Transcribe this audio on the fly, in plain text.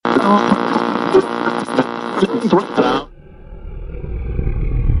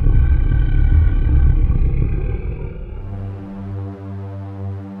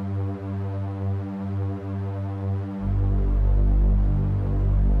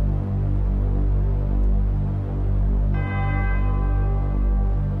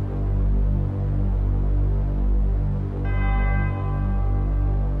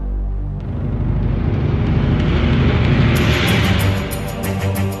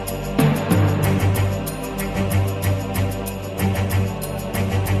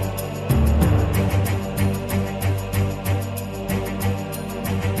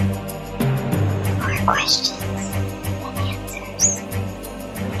Questions and answers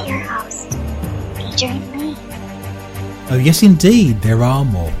with your host, Adrian Lee. Oh yes indeed, there are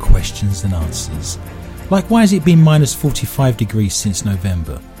more questions than answers. Like, why has it been minus 45 degrees since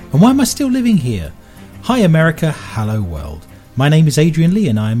November? And why am I still living here? Hi America, hello world. My name is Adrian Lee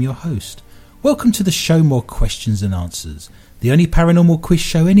and I am your host. Welcome to the show More Questions Than Answers, the only paranormal quiz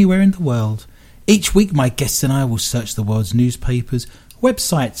show anywhere in the world. Each week my guests and I will search the world's newspapers,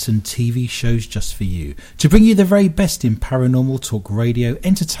 websites and TV shows just for you, to bring you the very best in paranormal talk radio,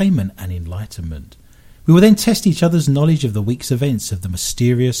 entertainment and enlightenment. We will then test each other's knowledge of the week's events of the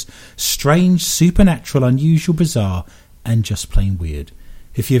mysterious, strange, supernatural, unusual, bizarre and just plain weird.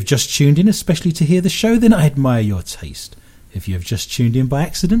 If you have just tuned in especially to hear the show, then I admire your taste. If you have just tuned in by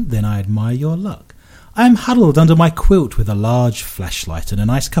accident, then I admire your luck. I am huddled under my quilt with a large flashlight and a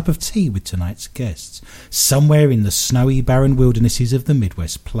nice cup of tea with tonight's guests, somewhere in the snowy, barren wildernesses of the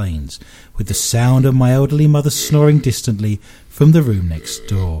Midwest Plains, with the sound of my elderly mother snoring distantly from the room next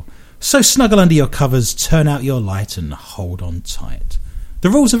door. So snuggle under your covers, turn out your light and hold on tight.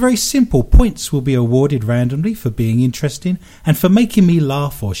 The rules are very simple. Points will be awarded randomly for being interesting and for making me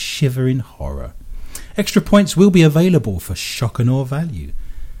laugh or shiver in horror. Extra points will be available for shock and awe value.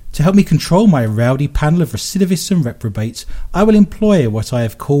 To help me control my rowdy panel of recidivists and reprobates, I will employ what I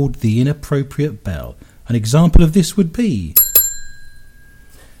have called the inappropriate bell. An example of this would be...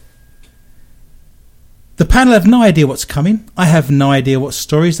 The panel have no idea what's coming. I have no idea what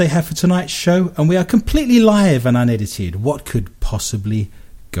stories they have for tonight's show, and we are completely live and unedited. What could possibly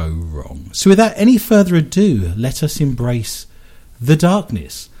go wrong? So without any further ado, let us embrace the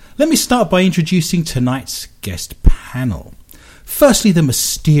darkness. Let me start by introducing tonight's guest panel. Firstly, the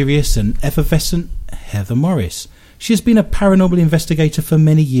mysterious and effervescent Heather Morris. She has been a paranormal investigator for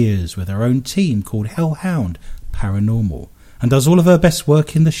many years with her own team called Hellhound Paranormal and does all of her best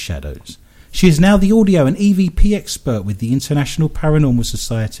work in the shadows. She is now the audio and EVP expert with the International Paranormal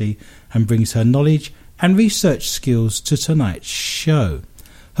Society and brings her knowledge and research skills to tonight's show.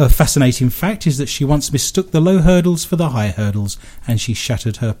 Her fascinating fact is that she once mistook the low hurdles for the high hurdles and she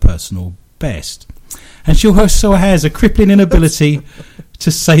shattered her personal best. And she also has a crippling inability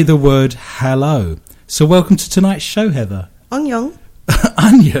to say the word hello. So welcome to tonight's show, Heather. Onion.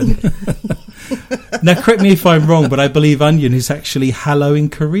 Onion. Now, correct me if I'm wrong, but I believe onion is actually hello in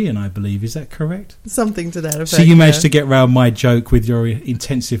Korean, I believe. Is that correct? Something to that effect. So you managed to get round my joke with your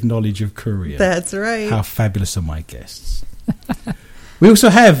intensive knowledge of Korean. That's right. How fabulous are my guests. We also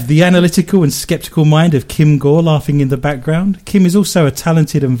have the analytical and sceptical mind of Kim Gore laughing in the background. Kim is also a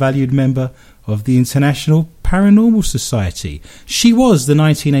talented and valued member of the International Paranormal Society. She was the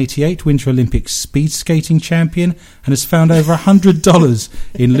 1988 Winter Olympics speed skating champion and has found over $100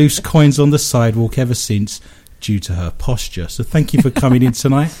 in loose coins on the sidewalk ever since due to her posture. So thank you for coming in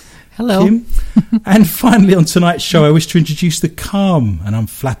tonight. Hello. Kim. And finally on tonight's show, I wish to introduce the calm and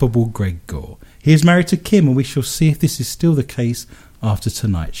unflappable Greg Gore. He is married to Kim and we shall see if this is still the case after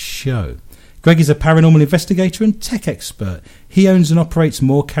tonight's show. Greg is a paranormal investigator and tech expert. He owns and operates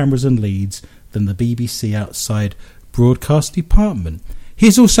more cameras and leads than the BBC outside broadcast department. He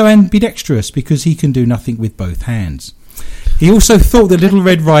is also ambidextrous because he can do nothing with both hands. He also thought that Little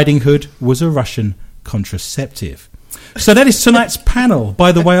Red Riding Hood was a Russian contraceptive. So that is tonight's panel.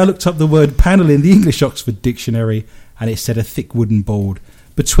 By the way, I looked up the word panel in the English Oxford Dictionary and it said a thick wooden board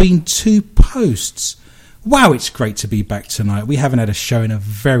between two posts. Wow, it's great to be back tonight. We haven't had a show in a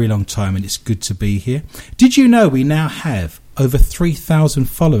very long time and it's good to be here. Did you know we now have over 3,000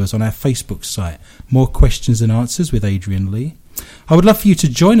 followers on our Facebook site, More Questions Than Answers with Adrian Lee? I would love for you to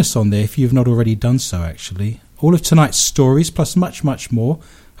join us on there if you have not already done so, actually. All of tonight's stories, plus much, much more,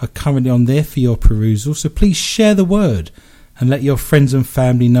 are currently on there for your perusal, so please share the word and let your friends and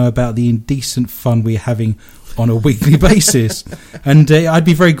family know about the indecent fun we're having on a weekly basis. And I'd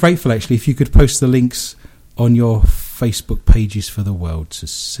be very grateful, actually, if you could post the links on your Facebook pages for the world to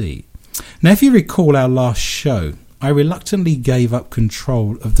see. Now, if you recall our last show, I reluctantly gave up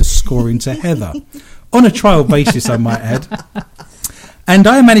control of the scoring to Heather, on a trial basis, I might add. And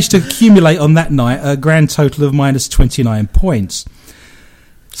I managed to accumulate on that night a grand total of minus 29 points.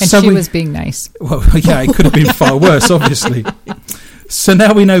 And so she was being nice. Well, yeah, it could have been far worse, obviously. So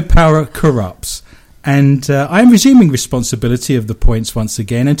now we know power corrupts. And I am resuming responsibility of the points once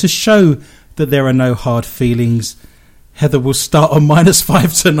again. And to show that there are no hard feelings, Heather will start on minus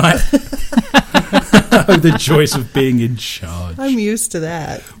 5 tonight. Oh, the joys of being in charge. I'm used to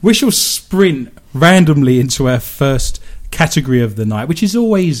that. We shall sprint randomly into our first category of the night, which is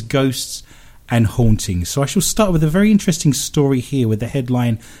always ghosts and hauntings. So I shall start with a very interesting story here with the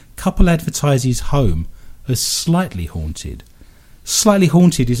headline, Couple Advertises Home as Slightly Haunted. Slightly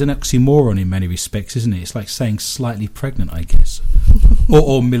haunted is an oxymoron in many respects, isn't it? It's like saying slightly pregnant, I guess.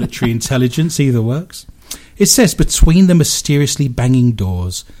 or military intelligence, either works. It says, between the mysteriously banging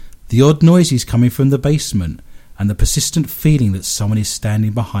doors, the odd noises coming from the basement, and the persistent feeling that someone is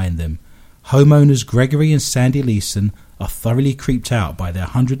standing behind them, homeowners Gregory and Sandy Leeson are thoroughly creeped out by their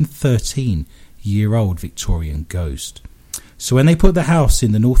 113-year-old Victorian ghost. So when they put the house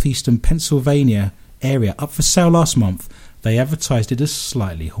in the northeastern Pennsylvania area up for sale last month, they advertised it as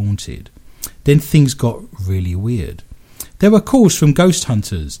slightly haunted. Then things got really weird. There were calls from ghost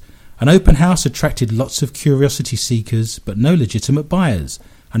hunters. An open house attracted lots of curiosity seekers, but no legitimate buyers,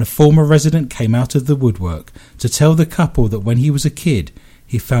 and a former resident came out of the woodwork to tell the couple that when he was a kid,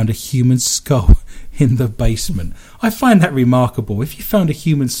 he found a human skull in the basement. I find that remarkable. If you found a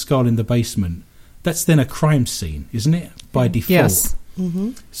human skull in the basement, that's then a crime scene, isn't it? By default. Yes.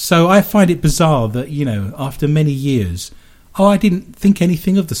 Mm-hmm. So I find it bizarre that, after many years, I didn't think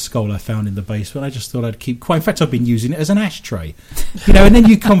anything of the skull I found in the basement. I just thought I'd keep quiet. In fact, I've been using it as an ashtray. And then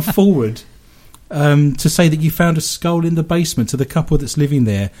you come forward to say that you found a skull in the basement to the couple that's living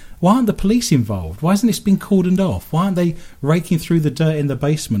there. Why aren't the police involved? Why hasn't this been cordoned off? Why aren't they raking through the dirt in the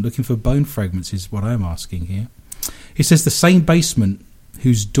basement looking for bone fragments is what I'm asking here. It says the same basement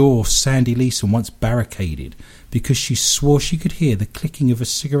whose door Sandy Leeson once barricaded because she swore she could hear the clicking of a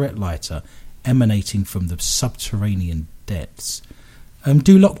cigarette lighter emanating from the subterranean depths.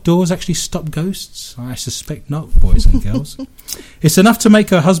 Do locked doors actually stop ghosts? I suspect not, boys and girls. It's enough to make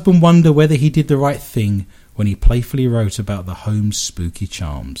her husband wonder whether he did the right thing when he playfully wrote about the home's spooky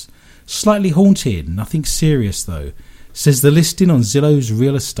charms. Slightly haunted, nothing serious though, says the listing on Zillow's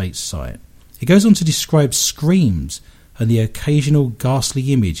real estate site. It goes on to describe screams and the occasional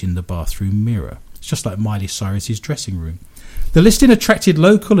ghastly image in the bathroom mirror. It's just like Miley Cyrus's dressing room. The listing attracted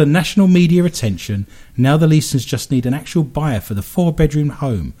local and national media attention. Now the Leesons just need an actual buyer for the 4-bedroom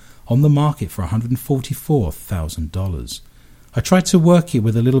home on the market for $144,000. I tried to work it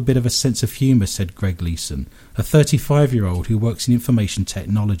with a little bit of a sense of humour, said Greg Leeson, a 35-year-old who works in information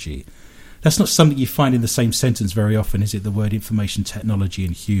technology. That's not something you find in the same sentence very often, is it, the word information technology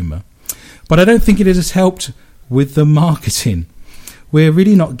and humour? But I don't think it has helped with the marketing. We're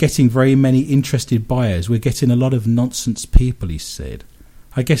really not getting very many interested buyers. We're getting a lot of nonsense people, he said.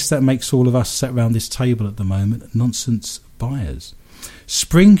 I guess that makes all of us sat around this table at the moment nonsense buyers.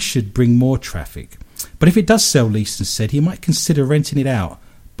 Spring should bring more traffic. But if it does sell, Leeson said, he might consider renting it out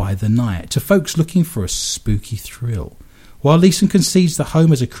by the night to folks looking for a spooky thrill. While Leeson concedes the home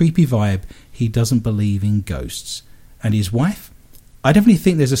has a creepy vibe, he doesn't believe in ghosts. And his wife? I definitely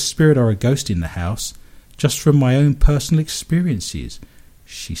think there's a spirit or a ghost in the house. Just from my own personal experiences,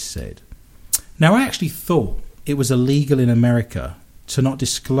 she said. Now, I actually thought it was illegal in America to not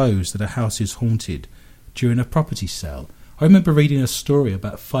disclose that a house is haunted during a property sale. I remember reading a story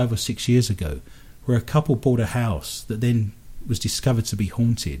about 5 or 6 years ago where a couple bought a house that then was discovered to be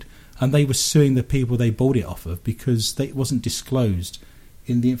haunted, and they were suing the people they bought it off of because it wasn't disclosed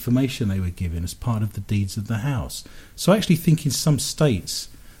in the information they were given as part of the deeds of the house. So I actually think in some states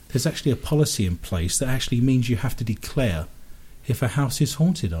there's actually a policy in place that actually means you have to declare if a house is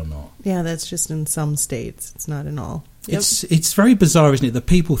haunted or not. Yeah, that's just in some states. It's not in all. Yep. It's very bizarre, isn't it, that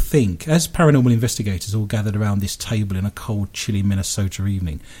people think, as paranormal investigators all gathered around this table in a cold, chilly Minnesota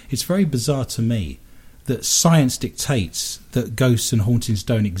evening, it's very bizarre to me that science dictates that ghosts and hauntings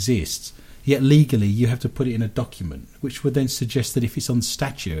don't exist, yet legally you have to put it in a document, which would then suggest that if it's on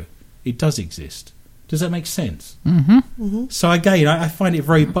statute, it does exist. Does that make sense? Mm-hmm. Mm-hmm. So again, I find it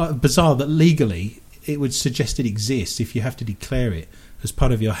very bizarre that legally it would suggest it exists if you have to declare it as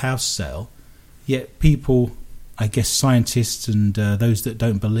part of your house sale, yet people, I guess scientists and those that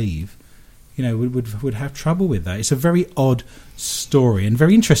don't believe, would have trouble with that. It's a very odd story and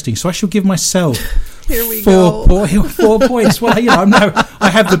very interesting. So I shall give myself Here we 4 points. Well,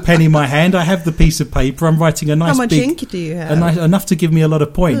 I have the pen in my hand. I have the piece of paper. I'm writing a nice How much big ink do you have? enough to give me a lot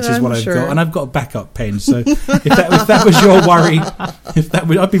of points is what I've sure. got, and I've got a backup pen. So if that was your worry,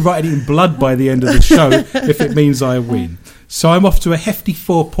 I'd be writing it in blood by the end of the show if it means I win. So I'm off to a hefty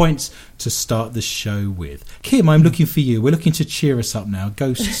 4 points to start the show with. Kim, I'm looking for you. We're looking to cheer us up now.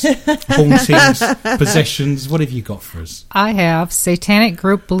 Ghosts, hauntings, possessions. What have you got for us? I have satanic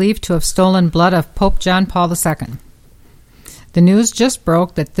group believed to have stolen blood of Pope John Paul II. The news just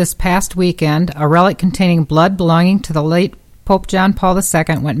broke that this past weekend, a relic containing blood belonging to the late Pope John Paul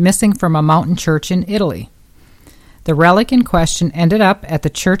II went missing from a mountain church in Italy. The relic in question ended up at the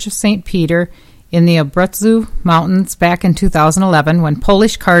Church of St. Peter in the Abruzzo Mountains back in 2011 when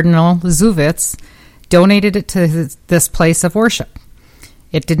Polish Cardinal Zubitz donated it to this place of worship.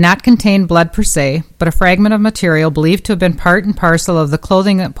 It did not contain blood per se, but a fragment of material believed to have been part and parcel of the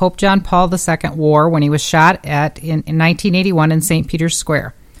clothing that Pope John Paul II wore when he was shot at in 1981 in St. Peter's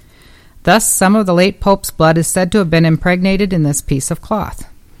Square. Thus, some of the late Pope's blood is said to have been impregnated in this piece of cloth.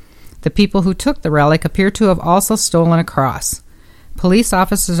 The people who took the relic appear to have also stolen a cross. Police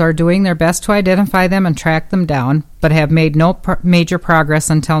officers are doing their best to identify them and track them down, but have made no major progress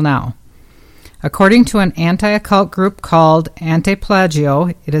until now. According to an anti-occult group called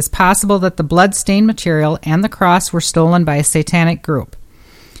Anti-Plagio, it is possible that the blood-stained material and the cross were stolen by a satanic group.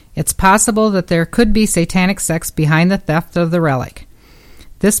 It's possible that there could be satanic sects behind the theft of the relic.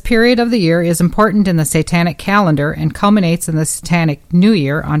 This period of the year is important in the satanic calendar and culminates in the Satanic New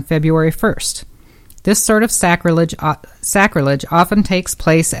Year on February 1st. This sort of sacrilege often takes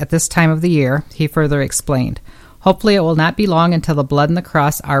place at this time of the year, he further explained. Hopefully it will not be long until the blood and the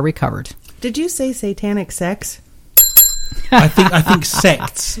cross are recovered. Did you say satanic sex? I think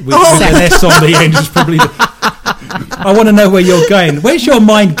sects with an S on the end is probably I want to know where you're going. Where's your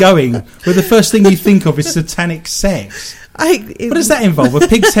mind going where the first thing you think of is satanic sex? What does that involve? A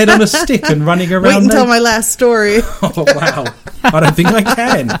pig's head on a stick and running around? Wait until my last story. Oh, wow. I don't think I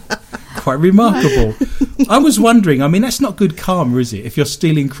can. Quite remarkable. I was wondering, I mean, that's not good karma, is it? If you're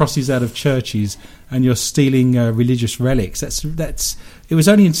stealing crosses out of churches and you're stealing religious relics, that's. It was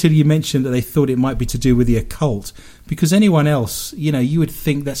only until you mentioned that they thought it might be to do with the occult, because anyone else, you would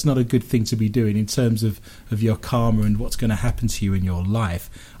think that's not a good thing to be doing in terms of your karma and what's going to happen to you in your life.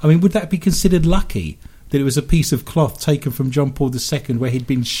 I mean, would that be considered lucky that it was a piece of cloth taken from John Paul II where he'd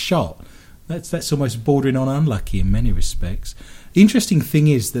been shot? That's almost bordering on unlucky in many respects. The interesting thing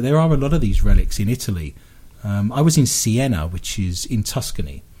is that there are a lot of these relics in Italy. I was in Siena, which is in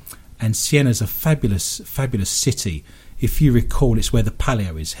Tuscany, and Siena's a fabulous, fabulous city. If you recall, it's where the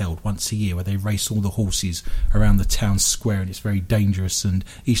Palio is held once a year, where they race all the horses around the town square, and it's very dangerous, and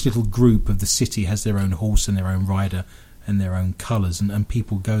each little group of the city has their own horse and their own rider and their own colours, and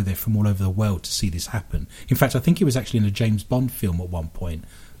people go there from all over the world to see this happen. In fact, I think it was actually in a James Bond film at one point,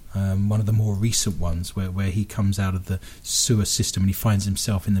 one of the more recent ones, where he comes out of the sewer system and he finds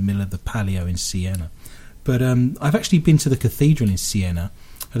himself in the middle of the Palio in Siena. But I've actually been to the cathedral in Siena.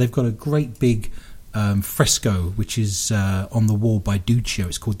 They've got a great big fresco which is on the wall by Duccio.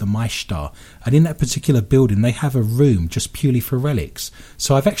 It's called the Mqta, and in that particular building they have a room just purely for relics.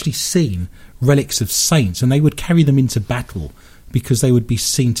 So I've actually seen relics of saints, and they would carry them into battle because they would be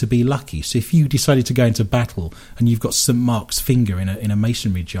seen to be lucky. So if you decided to go into battle and you've got St. Mark's finger in a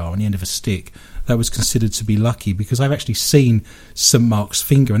masonry jar on the end of a stick, that was considered to be lucky, because I've actually seen St. Mark's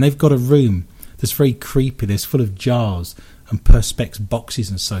finger, and they've got a room that's very creepy. There's full of jars and perspex boxes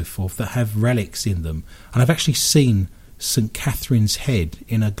and so forth that have relics in them. And I've actually seen St. Catherine's head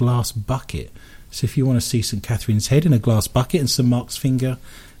in a glass bucket. So if you want to see St. Catherine's head in a glass bucket and St. Mark's finger,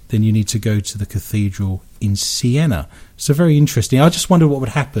 then you need to go to the cathedral in Siena. So very interesting. I just wondered what would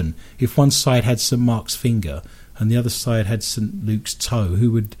happen if one side had St. Mark's finger and the other side had St. Luke's toe.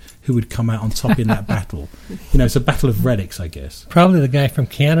 Who would come out on top in that battle? It's a battle of relics, I guess. Probably the guy from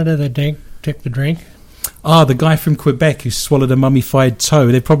Canada that took the drink. The guy from Quebec who swallowed a mummified toe.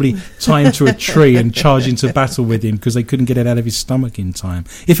 They'd probably tie him to a tree and charge into battle with him because they couldn't get it out of his stomach in time.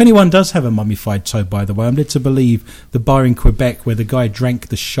 If anyone does have a mummified toe, by the way, I'm led to believe the bar in Quebec where the guy drank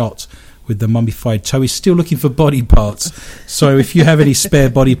the shot with the mummified toe is still looking for body parts. So if you have any spare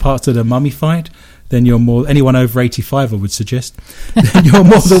body parts that are mummified, then anyone over 85, I would suggest, then you're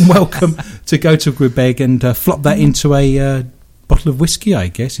more than welcome to go to Quebec and flop that into a bottle of whiskey, I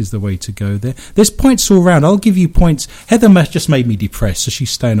guess, is the way to go there. There's points all round. I'll give you points. Heather just made me depressed, so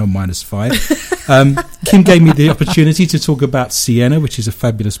she's staying on -5. Kim gave me the opportunity to talk about Siena, which is a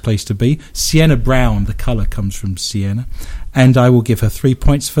fabulous place to be. Sienna brown, the colour comes from Siena, and I will give her 3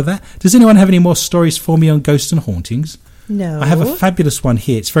 points for that. Does anyone have any more stories for me on ghosts and hauntings? No. I have a fabulous one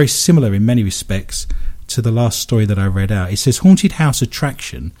here. It's very similar in many respects to the last story that I read out. It says, haunted house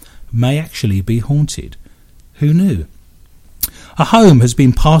attraction may actually be haunted. Who knew? A home has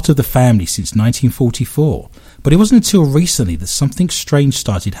been part of the family since 1944, but it wasn't until recently that something strange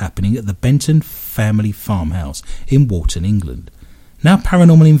started happening at the Benton family farmhouse in Walton, England. Now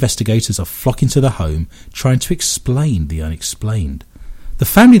paranormal investigators are flocking to the home, trying to explain the unexplained. The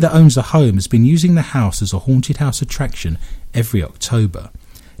family that owns the home has been using the house as a haunted house attraction every October.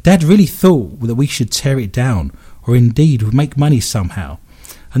 Dad really thought that we should tear it down, or indeed make money somehow.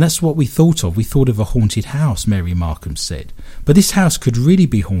 And that's what we thought of. We thought of a haunted house, Mary Markham said. But this house could really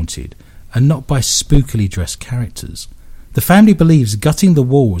be haunted, and not by spookily dressed characters. The family believes gutting the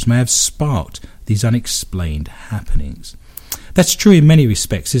walls may have sparked these unexplained happenings. That's true in many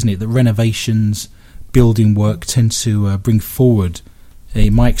respects, isn't it? That renovations, building work tend to bring forward,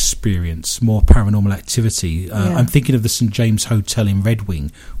 in my experience, more paranormal activity. I'm thinking of the St James Hotel in Red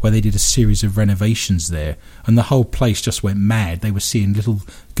Wing, where they did a series of renovations there, and the whole place just went mad. They were seeing little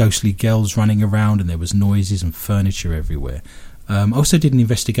ghostly girls running around, and there was noises and furniture everywhere. I also did an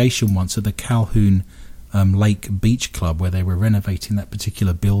investigation once at the Calhoun Lake Beach Club, where they were renovating that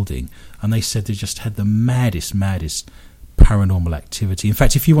particular building, and they said they just had the maddest paranormal activity. In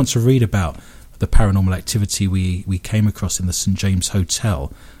fact, if you want to read about the paranormal activity we came across in the St James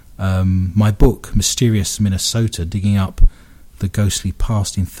Hotel, my book, Mysterious Minnesota, Digging Up the Ghostly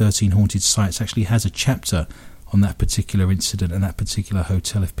Past in 13 Haunted Sites, actually has a chapter on that particular incident and that particular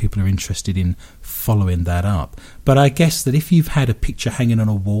hotel if people are interested in following that up. But I guess that if you've had a picture hanging on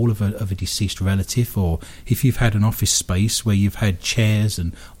a wall of a deceased relative, or if you've had an office space where you've had chairs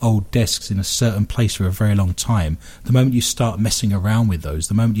and old desks in a certain place for a very long time, the moment you start messing around with those,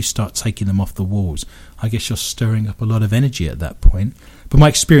 the moment you start taking them off the walls, I guess you're stirring up a lot of energy at that point. But my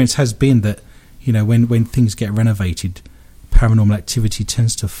experience has been that, you know, when things get renovated, paranormal activity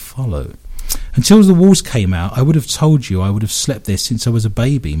tends to follow. Until the walls came out, I would have told you I would have slept there since I was a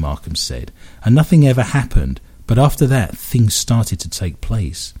baby, Markham said, and nothing ever happened, but after that things started to take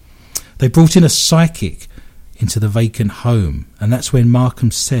place. They brought in a psychic into the vacant home, and that's when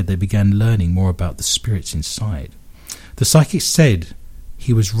Markham said they began learning more about the spirits inside. The psychic said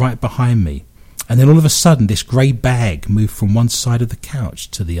he was right behind me, and then all of a sudden this grey bag moved from one side of the couch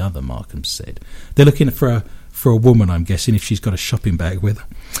to the other, Markham said. They're looking for a woman, I'm guessing, if she's got a shopping bag with her.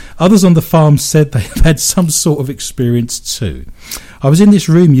 Others on the farm said they had some sort of experience too. I was in this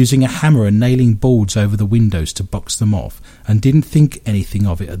room using a hammer and nailing boards over the windows to box them off, and didn't think anything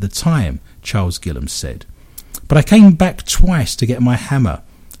of it at the time, Charles Gillam said. But I came back twice to get my hammer,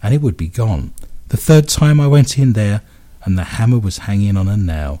 and it would be gone. The third time I went in there, and the hammer was hanging on a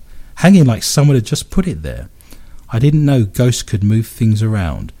nail, hanging like someone had just put it there. I didn't know ghosts could move things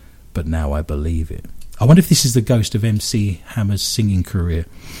around, but now I believe it. I wonder if this is the ghost of MC Hammer's singing career.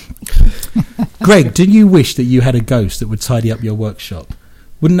 Greg, do you wish that you had a ghost that would tidy up your workshop?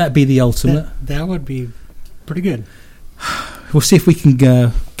 Wouldn't that be the ultimate? That would be pretty good. We'll see if we can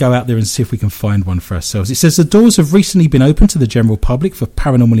go out there and see if we can find one for ourselves. It says the doors have recently been opened to the general public for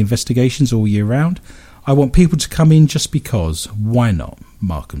paranormal investigations all year round. I want people to come in just because. Why not?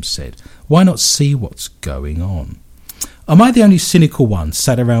 Markham said. Why not see what's going on? Am I the only cynical one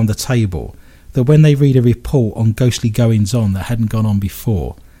sat around the table that when they read a report on ghostly goings-on that hadn't gone on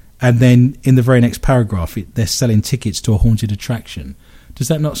before, and then in the very next paragraph they're selling tickets to a haunted attraction, does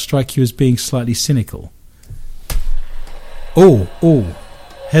that not strike you as being slightly cynical? Oh,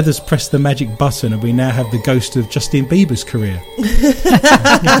 Heather's pressed the magic button and we now have the ghost of Justin Bieber's career.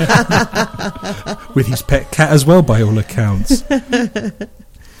 With his pet cat as well, by all accounts.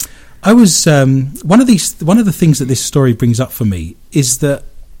 I was one of the things that this story brings up for me is that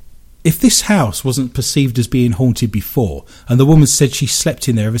if this house wasn't perceived as being haunted before, and the woman said she slept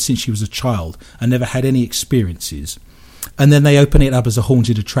in there ever since she was a child and never had any experiences, and then they open it up as a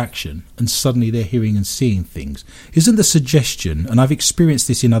haunted attraction and suddenly they're hearing and seeing things, isn't the suggestion, and I've experienced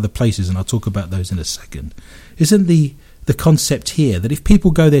this in other places and I'll talk about those in a second, isn't the concept here that if people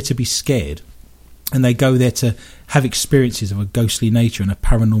go there to be scared and they go there to have experiences of a ghostly nature and a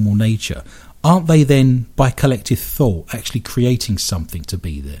paranormal nature, aren't they then, by collective thought, actually creating something to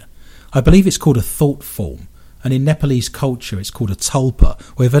be there? I believe it's called a thought form, and in Nepalese culture it's called a tulpa,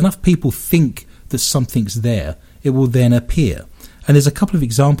 where if enough people think that something's there, it will then appear. And there's a couple of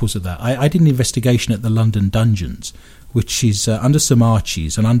examples of that. I did an investigation at the London Dungeons, which is under some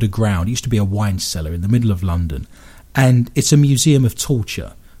arches and underground. It used to be a wine cellar in the middle of London, and it's a museum of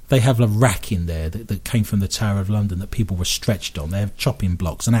torture. They have a rack in there that came from the Tower of London that people were stretched on. They have chopping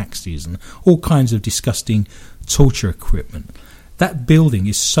blocks and axes and all kinds of disgusting torture equipment. That building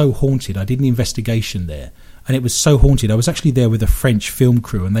is so haunted. I did an investigation there, and it was so haunted. I was actually there with a French film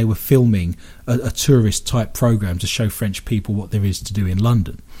crew, and they were filming a tourist type program to show French people what there is to do in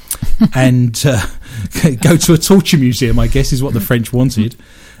London. And go to a torture museum, I guess, is what the French wanted.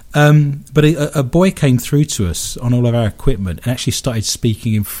 But a boy came through to us on all of our equipment and actually started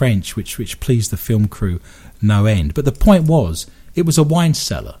speaking in French, which pleased the film crew no end. But the point was, it was a wine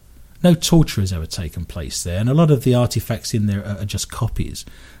cellar. No torture has ever taken place there, and a lot of the artefacts in there are just copies.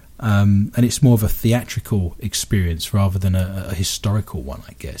 And it's more of a theatrical experience rather than a historical one,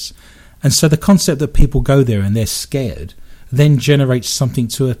 I guess. And so the concept that people go there and they're scared then generates something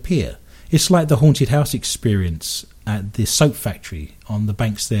to appear. It's like the haunted house experience at the soap factory on the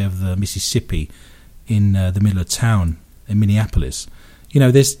banks there of the Mississippi in the middle of town in Minneapolis.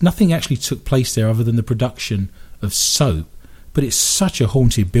 There's nothing actually took place there other than the production of soap, but it's such a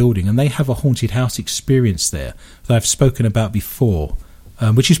haunted building, and they have a haunted house experience there that I've spoken about before,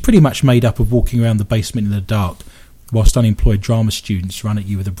 which is pretty much made up of walking around the basement in the dark whilst unemployed drama students run at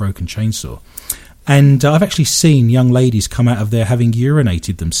you with a broken chainsaw. And I've actually seen young ladies come out of there having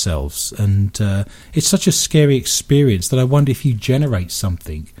urinated themselves, and it's such a scary experience that I wonder if you generate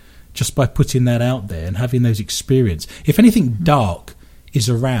something just by putting that out there and having those experiences. If anything dark is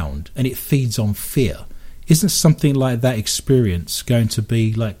around and it feeds on fear, isn't something like that experience going to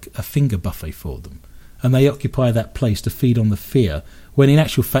be like a finger buffet for them? And they occupy that place to feed on the fear, when in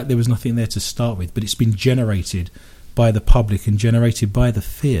actual fact there was nothing there to start with, but it's been generated by the public and generated by the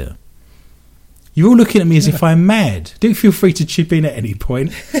fear. You're all looking at me as if I'm mad. Do feel free to chip in at any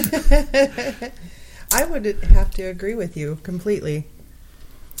point. I would have to agree with you completely.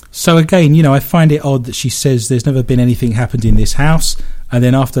 So again, I find it odd that she says there's never been anything happened in this house, and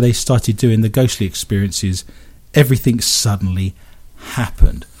then after they started doing the ghostly experiences, everything suddenly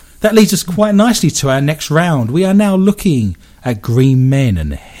happened. That leads us quite nicely to our next round. We are now looking at green men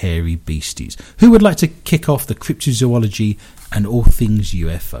and hairy beasties. Who would like to kick off the cryptozoology and all things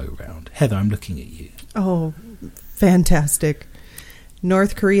UFO round? Heather, I'm looking at you. Oh, fantastic.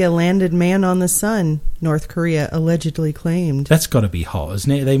 North Korea landed man on the sun, North Korea allegedly claimed. That's got to be hot,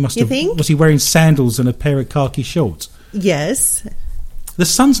 isn't it? They must You have. think? Was he wearing sandals and a pair of khaki shorts? Yes. The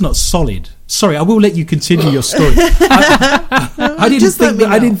sun's not solid. Sorry, I will let you continue your story. I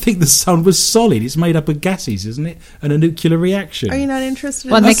didn't think the sun was solid. It's made up of gases, isn't it? And a nuclear reaction. Are you not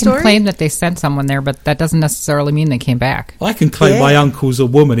interested Well, in they the story? can claim that they sent someone there, but that doesn't necessarily mean they came back. I can claim my uncle's a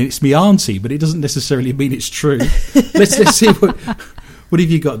woman and it's me auntie, but it doesn't necessarily mean it's true. Let's see what have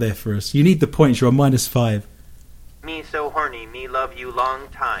you got there for us. You need the points. You're on -5. Me so horny, me love you long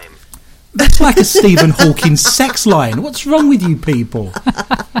time. That's like a Stephen Hawking sex line. What's wrong with you people?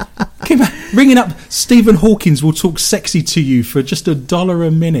 Ringing up Stephen Hawkins will talk sexy to you for just $1 a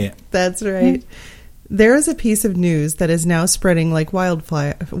minute. That's right. There is a piece of news that is now spreading like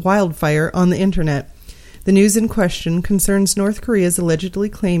wildfire on the internet. The news in question concerns North Korea's allegedly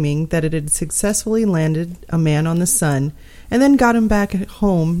claiming that it had successfully landed a man on the sun and then got him back at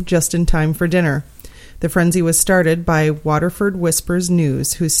home just in time for dinner. The frenzy was started by Waterford Whispers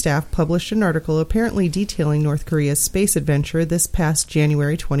News, whose staff published an article apparently detailing North Korea's space adventure this past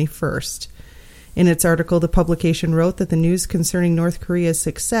January 21st. In its article, the publication wrote that the news concerning North Korea's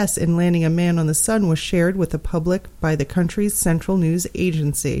success in landing a man on the sun was shared with the public by the country's central news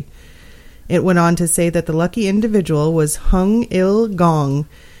agency. It went on to say that the lucky individual was Hung Il-gong.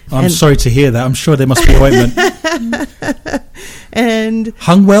 I'm sorry to hear that. I'm sure there must be ointment. And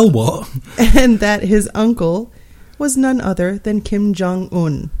Hung well what? And that his uncle was none other than Kim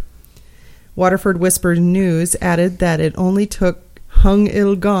Jong-un. Waterford Whisper News added that it only took Hung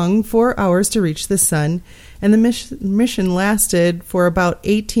Il-gong 4 hours to reach the sun, and the mission lasted for about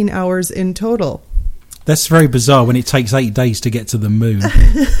 18 hours in total. That's very bizarre when it takes 8 days to get to the moon.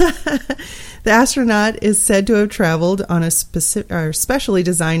 The astronaut is said to have traveled on a specially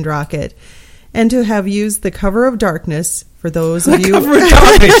designed rocket and to have used the cover of darkness. For those of you, cover of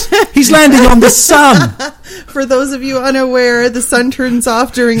darkness. He's landing on the sun. For those of you unaware, the sun turns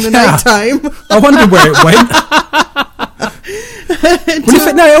off during the nighttime. I wonder where it went.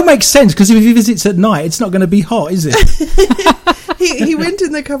 It all makes sense, because if he visits at night, it's not going to be hot, is it? He went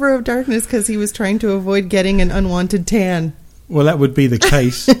in the cover of darkness because he was trying to avoid getting an unwanted tan. Well, that would be the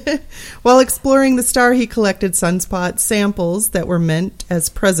case. While exploring the star, he collected sunspot samples that were meant as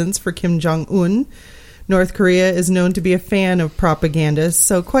presents for Kim Jong-un. North Korea is known to be a fan of propaganda,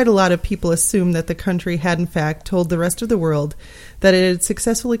 so quite a lot of people assume that the country had in fact told the rest of the world that it had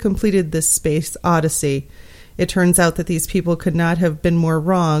successfully completed this space odyssey. It turns out that these people could not have been more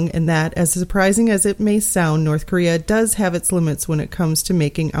wrong, and that, as surprising as it may sound, North Korea does have its limits when it comes to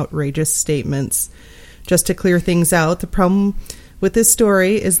making outrageous statements. Just to clear things out, the problem with this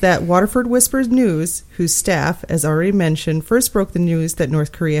story is that Waterford Whispers News, whose staff, as already mentioned, first broke the news that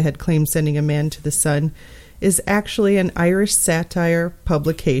North Korea had claimed sending a man to the sun, is actually an Irish satire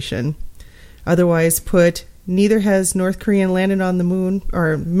publication. Otherwise put, neither has North Korea landed on the moon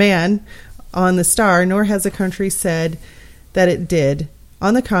or man on the star, nor has the country said that it did.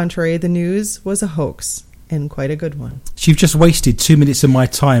 On the contrary, the news was a hoax, and quite a good one. You've just wasted 2 minutes of my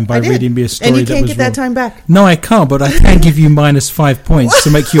time by reading me a story and you that can't was get that wrong. time back. No, I can't, but I can give you -5 points to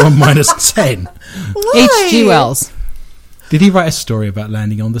make you on -10. Why? H.G. Wells. Did he write a story about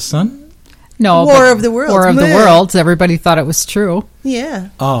landing on the sun? No, War but of the Worlds. War of the Meh. Worlds. Everybody thought it was true. Yeah.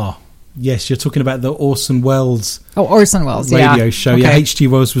 Ah, yes, you're talking about the Orson Welles Oh, Orson Welles, radio yeah. show. Okay. Yeah, H.G.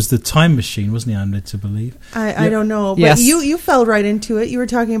 Wells was the time machine, wasn't he? I'm led to believe. I don't know. But Yes. you fell right into it. You were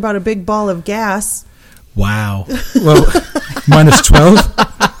talking about a big ball of gas. Wow. Well, -12.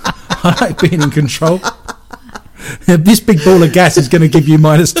 I like being in control. This big ball of gas is going to give you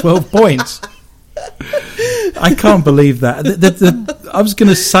 -12 points. I can't believe that. I was going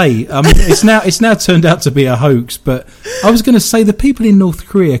to say, I mean, it's now turned out to be a hoax, but I was going to say the people in North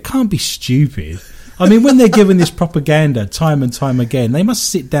Korea can't be stupid. I mean, when they're given this propaganda time and time again, they must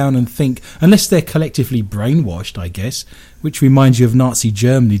sit down and think, unless they're collectively brainwashed, I guess, which reminds you of Nazi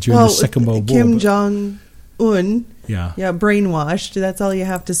Germany during the Second World War. Kim Jong-un, Yeah, brainwashed. That's all you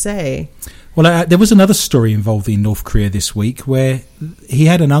have to say. Well, there was another story involving North Korea this week where he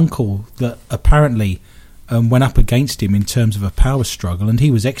had an uncle that apparently went up against him in terms of a power struggle, and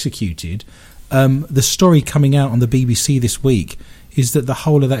he was executed. The story coming out on the BBC this week is that the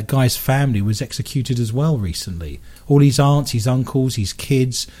whole of that guy's family was executed as well recently. All his aunts, his uncles, his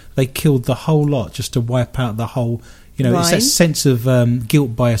kids, they killed the whole lot just to wipe out the whole, it's that sense of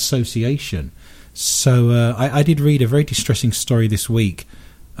guilt by association. So I did read a very distressing story this week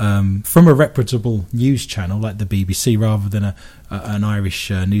from a reputable news channel like the BBC rather than an Irish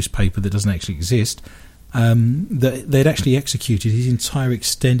newspaper that doesn't actually exist, that they'd actually executed his entire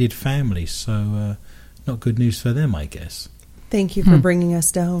extended family. So not good news for them, I guess. Thank you for bringing us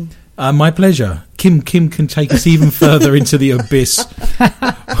down. My pleasure. Kim can take us even further into the abyss.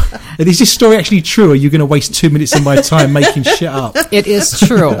 Is this story actually true, or are you going to waste 2 minutes of my time making shit up? It is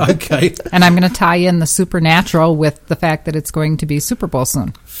true. Okay. And I'm going to tie in the supernatural with the fact that it's going to be Super Bowl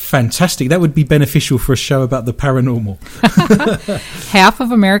soon. Fantastic. That would be beneficial for a show about the paranormal. Half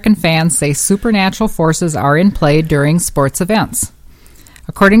of American fans say supernatural forces are in play during sports events.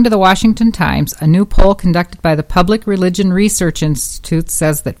 According to the Washington Times, a new poll conducted by the Public Religion Research Institute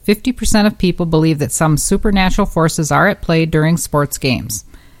says that 50% of people believe that some supernatural forces are at play during sports games.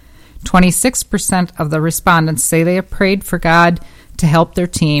 26% of the respondents say they have prayed for God to help their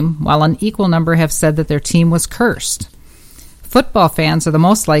team, while an equal number have said that their team was cursed. Football fans are the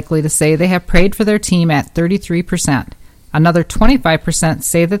most likely to say they have prayed for their team at 33%. Another 25%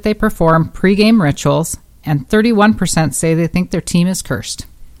 say that they perform pregame rituals, and 31% say they think their team is cursed.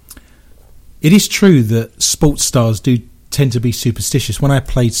 It is true that sports stars do tend to be superstitious. When I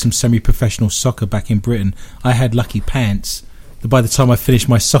played some semi-professional soccer back in Britain, I had lucky pants. By the time I finished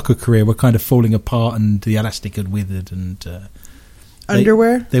my soccer career, were kind of falling apart and the elastic had withered. And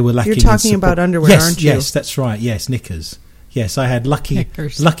underwear? They were lacking. You're talking about underwear, aren't you? Yes, that's right. Yes, knickers. Yes, I had lucky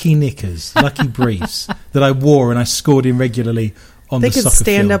knickers, lucky briefs that I wore and I scored in regularly on the soccer field. They could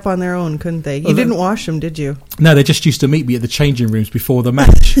stand up on their own, couldn't they? You didn't wash them, did you? No, they just used to meet me at the changing rooms before the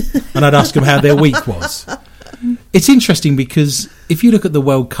match and I'd ask them how their week was. It's interesting because if you look at the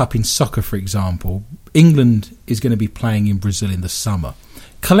World Cup in soccer, for example, England is going to be playing in Brazil in the summer.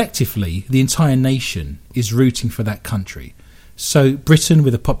 Collectively, the entire nation is rooting for that country. So Britain,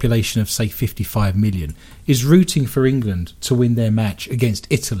 with a population of, say, 55 million, is rooting for England to win their match against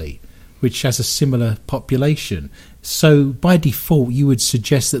Italy, which has a similar population. So by default, you would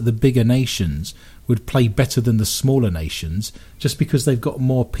suggest that the bigger nations would play better than the smaller nations just because they've got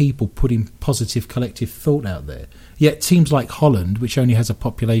more people putting positive collective thought out there. Yet teams like Holland, which only has a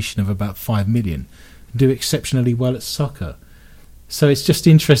population of about 5 million, do exceptionally well at soccer. So it's just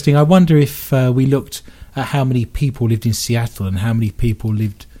interesting. I wonder if we looked at how many people lived in Seattle and how many people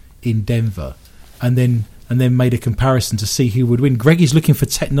lived in Denver, and then made a comparison to see who would win. Greg is looking for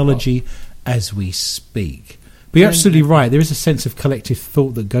technology as we speak. But you're absolutely right. There is a sense of collective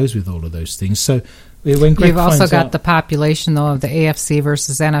thought that goes with all of those things. So when Greg You've also finds got out, the population, though, of the AFC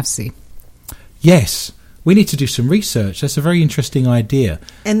versus NFC. Yes, we need to do some research. That's a very interesting idea.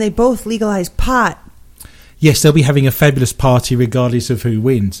 And they both legalize pot. Yes, they'll be having a fabulous party regardless of who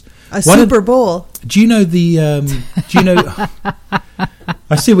wins. A Super Bowl. Do you know the...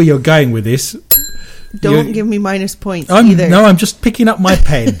 I see where you're going with this. Don't give me minus points I'm either. just picking up my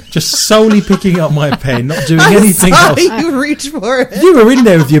pen. Just solely picking up my pen, not doing anything else. You reach for it. You were in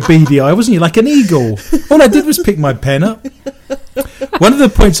there with your beady eye, wasn't you? Like an eagle. All I did was pick my pen up. One of the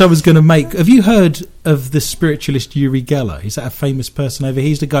points I was going to make, have you heard of the spiritualist Uri Geller? Is that a famous person over here?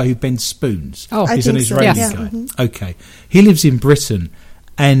 He's the guy who bends spoons. Oh, he's an Israeli Yes. guy. Mm-hmm. Okay. He lives in Britain,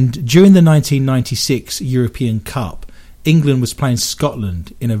 and during the 1996 European Cup, England was playing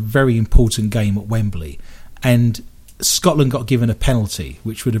Scotland in a very important game at Wembley, and Scotland got given a penalty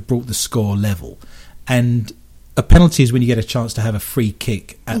which would have brought the score level. And a penalty is when you get a chance to have a free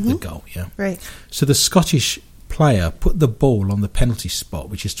kick at the goal, yeah? Right. So the Scottish player put the ball on the penalty spot,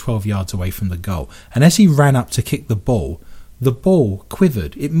 which is 12 yards away from the goal, and as he ran up to kick the ball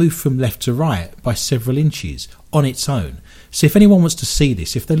quivered. It moved from left to right by several inches on its own. So if anyone wants to see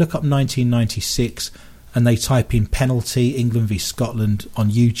this, if they look up 1996 and they type in penalty England v Scotland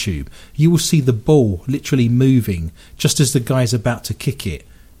on YouTube, you will see the ball literally moving just as the guy's about to kick it.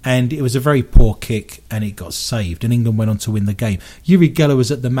 And it was a very poor kick, and it got saved, and England went on to win the game. Uri Geller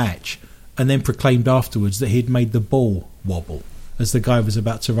was at the match and then proclaimed afterwards that he'd made the ball wobble as the guy was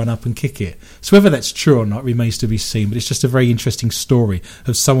about to run up and kick it. So whether that's true or not remains to be seen, but it's just a very interesting story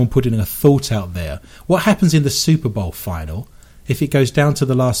of someone putting a thought out there. What happens in the Super Bowl final, if it goes down to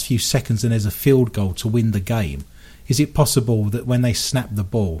the last few seconds and there's a field goal to win the game, is it possible that when they snap the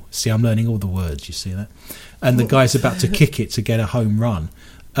ball, see, I'm learning all the words, you see that, and the guy's about to kick it to get a home run,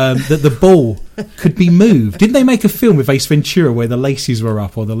 that the ball could be moved? Didn't they make a film with Ace Ventura where the laces were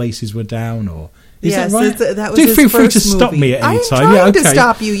up or the laces were down? Or is yes, that right? that was Do his feel free first to stop movie. me at any I'm time. trying Yeah, okay. to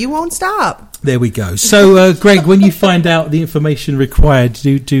stop you. You won't stop. There we go. So, Greg, when you find out the information required,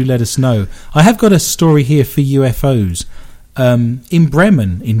 do let us know. I have got a story here for UFOs. In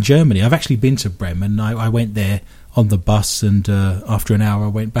Bremen, in Germany. I've actually been to Bremen. I went there on the bus, and after an hour I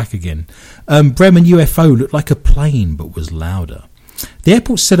went back again. Bremen UFO looked like a plane but was louder. The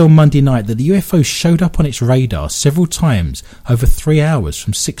airport said on Monday night that the UFO showed up on its radar several times over 3 hours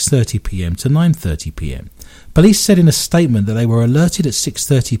from 6:30pm to 9:30pm. Police said in a statement that they were alerted at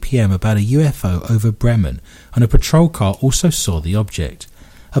 6:30pm about a UFO over Bremen, and a patrol car also saw the object.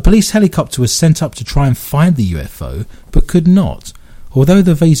 A police helicopter was sent up to try and find the UFO, but could not, although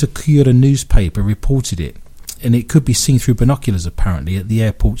the Weser Kurier newspaper reported it, and it could be seen through binoculars apparently at the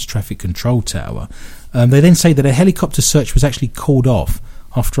airport's traffic control tower. They then say that a helicopter search was actually called off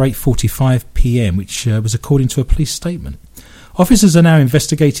after 8:45pm, which was according to a police statement. Officers are now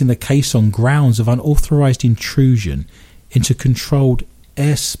investigating the case on grounds of unauthorised intrusion into controlled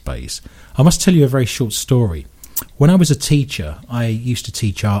airspace. I must tell you a very short story. When I was a teacher, I used to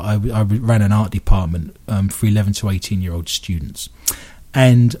teach art. I ran an art department for 11 to 18-year-old students.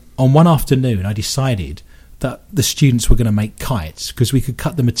 And on one afternoon, I decided that the students were going to make kites because we could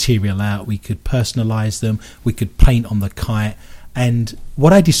cut the material out, we could personalise them, we could paint on the kite. And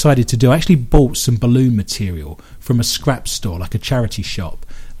what I decided to do, I actually bought some balloon material from a scrap store, like a charity shop,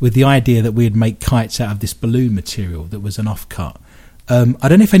 with the idea that we'd make kites out of this balloon material that was an offcut. I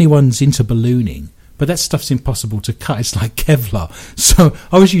don't know if anyone's into ballooning, but that stuff's impossible to cut. It's like Kevlar. So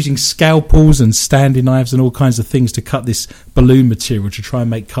I was using scalpels and standing knives and all kinds of things to cut this balloon material to try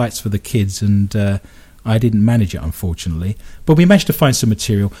and make kites for the kids, and I didn't manage it, unfortunately. But we managed to find some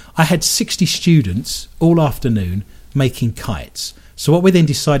material. I had 60 students all afternoon making kites. So what we then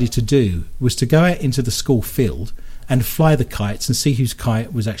decided to do was to go out into the school field and fly the kites and see whose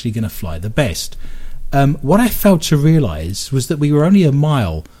kite was actually going to fly the best. What I failed to realise was that we were only a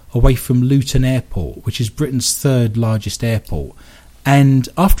mile away from Luton Airport, which is Britain's third largest airport. And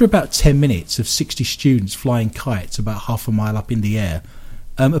after about 10 minutes of 60 students flying kites about half a mile up in the air,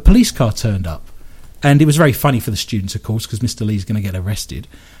 a police car turned up. And it was very funny for the students, of course, because Mr. Lee's going to get arrested.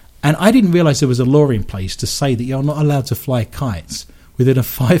 And I didn't realise there was a law in place to say that you're not allowed to fly kites within a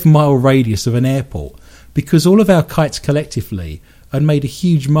 5-mile radius of an airport, because all of our kites collectively had made a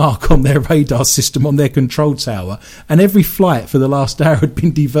huge mark on their radar system on their control tower, and every flight for the last hour had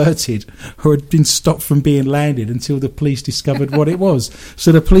been diverted or had been stopped from being landed until the police discovered what it was.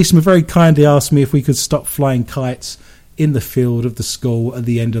 So the policeman very kindly asked me if we could stop flying kites in the field of the school at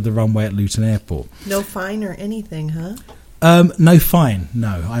the end of the runway at Luton Airport. No fine or anything, huh? No fine,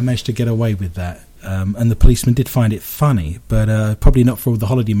 no. I managed to get away with that. And the policeman did find it funny, but probably not for all the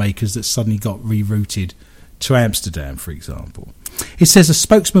holidaymakers that suddenly got rerouted to Amsterdam, for example. It says a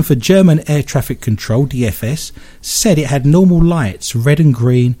spokesman for German Air Traffic Control, DFS, said it had normal lights, red and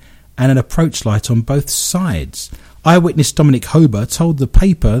green, and an approach light on both sides. Eyewitness Dominic Hober told the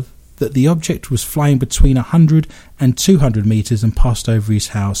paper that the object was flying between 100 and 200 metres and passed over his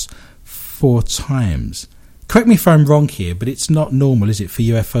house 4 times. Correct me if I'm wrong here, but it's not normal, is it, for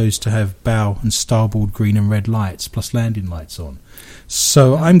UFOs to have bow and starboard green and red lights plus landing lights on?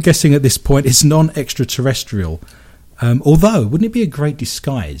 So I'm guessing at this point it's non-extraterrestrial. Although, wouldn't it be a great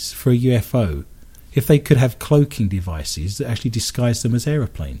disguise for a UFO if they could have cloaking devices that actually disguise them as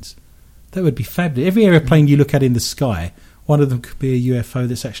aeroplanes? That would be fabulous. Every aeroplane you look at in the sky, one of them could be a UFO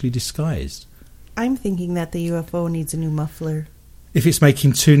that's actually disguised. I'm thinking that the UFO needs a new muffler. If it's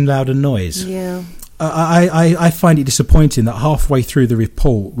making too loud a noise. Yeah. I find it disappointing that halfway through the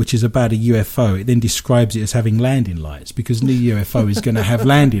report, which is about a UFO, it then describes it as having landing lights, because no UFO is going to have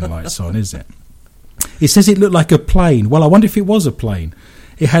landing lights on, is it? It says it looked like a plane. Well, I wonder if it was a plane.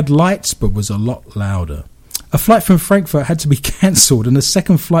 It had lights but was a lot louder. A flight from Frankfurt had to be cancelled, and a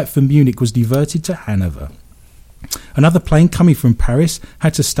second flight from Munich was diverted to Hanover. Another plane coming from Paris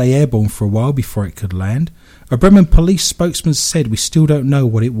had to stay airborne for a while before it could land. A Bremen police spokesman said, "We still don't know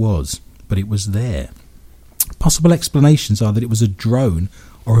what it was, but it was there." Possible explanations are that it was a drone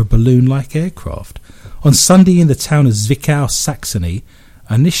or a balloon-like aircraft. On Sunday in the town of Zwickau, Saxony,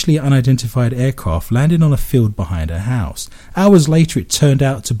 an initially unidentified aircraft landed on a field behind a house. Hours later it turned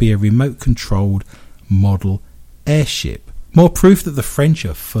out to be a remote-controlled model airship. More proof that the French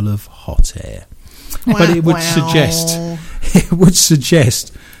are full of hot air. But it would suggest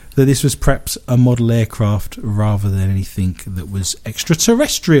that this was perhaps a model aircraft rather than anything that was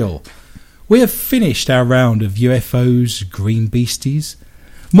extraterrestrial. We have finished our round of UFOs, green beasties.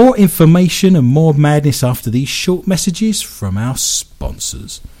 More information and more madness after these short messages from our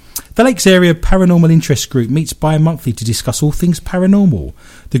sponsors. The Lakes Area Paranormal Interest Group meets bi-monthly to discuss all things paranormal.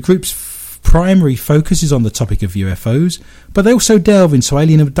 The group's primary focus is on the topic of UFOs, but they also delve into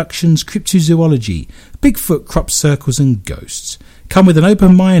alien abductions, cryptozoology, Bigfoot, crop circles and ghosts. Come with an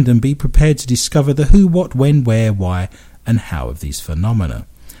open mind and be prepared to discover the who, what, when, where, why and how of these phenomena.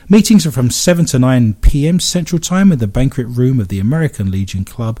 Meetings are from 7 to 9 p.m. Central Time in the banquet room of the American Legion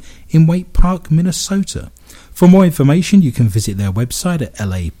Club in Waite Park, Minnesota. For more information, you can visit their website at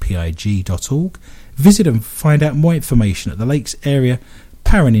lapig.org. Visit and find out more information at the Lakes Area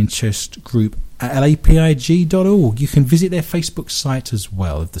Parent Interest Group at lapig.org. You can visit their Facebook site as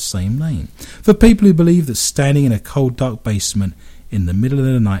well of the same name. For people who believe that standing in a cold, dark basement in the middle of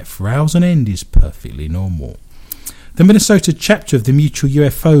the night for hours on end is perfectly normal. The Minnesota chapter of the Mutual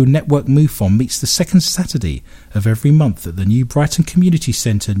UFO Network MUFON meets the second Saturday of every month at the New Brighton Community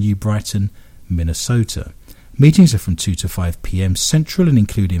Centre, New Brighton, Minnesota. Meetings are from 2 to 5 p.m. Central and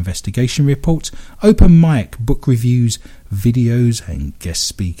include investigation reports, open mic, book reviews, videos and guest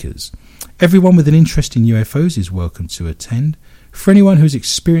speakers. Everyone with an interest in UFOs is welcome to attend. For anyone who has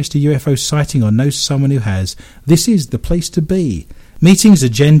experienced a UFO sighting or knows someone who has, this is the place to be. Meetings,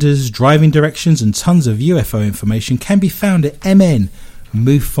 agendas, driving directions and tons of UFO information can be found at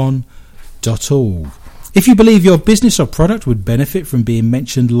mnmufon.org. If you believe your business or product would benefit from being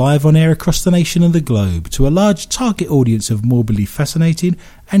mentioned live on air across the nation and the globe to a large target audience of morbidly fascinating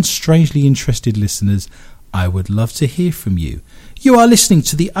and strangely interested listeners, I would love to hear from you. You are listening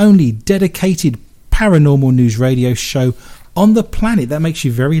to the only dedicated paranormal news radio show on the planet. That makes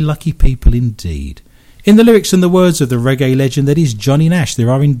you very lucky people indeed. In the lyrics and the words of the reggae legend that is Johnny Nash, there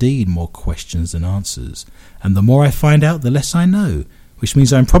are indeed more questions than answers. And the more I find out, the less I know, which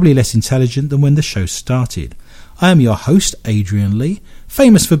means I'm probably less intelligent than when the show started. I am your host, Adrian Lee,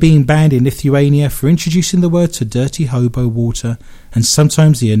 famous for being banned in Lithuania for introducing the word to dirty hobo water and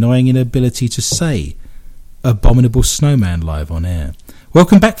sometimes the annoying inability to say abominable snowman live on air.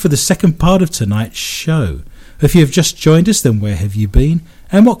 Welcome back for the second part of tonight's show. If you have just joined us, then where have you been?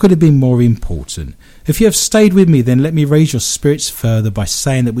 And what could have been more important? If you have stayed with me, then let me raise your spirits further by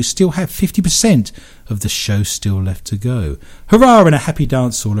saying that we still have 50% of the show still left to go. Hurrah and a happy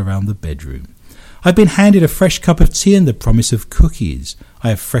dance all around the bedroom. I've been handed a fresh cup of tea and the promise of cookies. I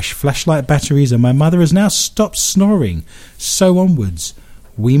have fresh flashlight batteries and my mother has now stopped snoring. So onwards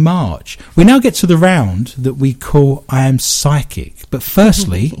we march. We now get to the round that we call I Am Psychic. But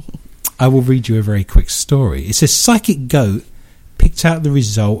firstly, I will read you a very quick story. It says Psychic Goat picked out the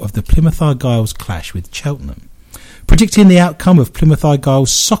result of the Plymouth Argyle's clash with Cheltenham. Predicting the outcome of Plymouth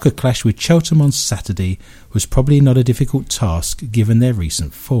Argyle's soccer clash with Cheltenham on Saturday was probably not a difficult task given their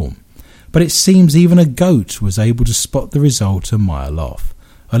recent form. But it seems even a goat was able to spot the result a mile off.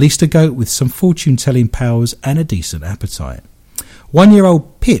 At least a goat with some fortune-telling powers and a decent appetite.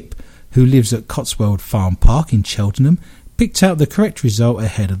 1-year-old Pip, who lives at Cotswold Farm Park in Cheltenham, picked out the correct result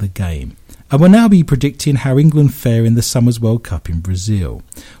ahead of the game. And will now be predicting how England fare in the Summer's World Cup in Brazil.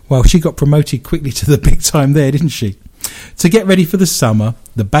 Well, she got promoted quickly to the big time there, didn't she? To get ready for the summer,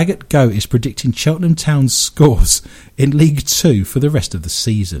 the Bagot Goat is predicting Cheltenham Town's scores in League 2 for the rest of the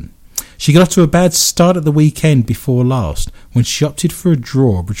season. She got off to a bad start at the weekend before last when she opted for a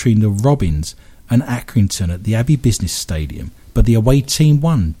draw between the Robins and Accrington at the Abbey Business Stadium, but the away team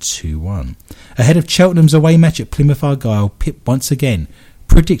won 2-1. Ahead of Cheltenham's away match at Plymouth Argyle, Pip once again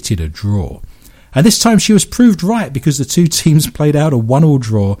predicted a draw. And this time she was proved right because the two teams played out a 1-1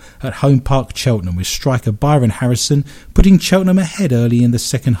 draw at Home Park, Cheltenham, with striker Byron Harrison putting Cheltenham ahead early in the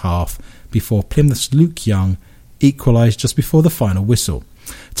second half before Plymouth's Luke Young equalised just before the final whistle.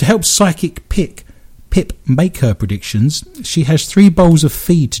 To help psychic Pip make her predictions, she has 3 bowls of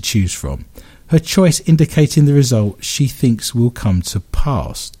feed to choose from, her choice indicating the result she thinks will come to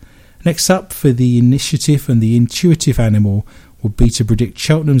pass. Next up for the initiative and the intuitive animal would be to predict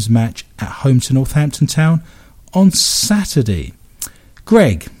Cheltenham's match at home to Northampton Town on Saturday.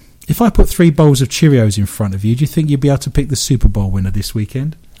 Greg, if I put 3 bowls of Cheerios in front of you, do you think you'd be able to pick the Super Bowl winner this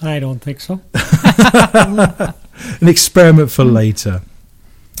weekend? I don't think so. An experiment for later.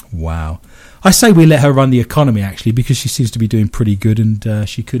 Wow. I say we let her run the economy, actually, because she seems to be doing pretty good and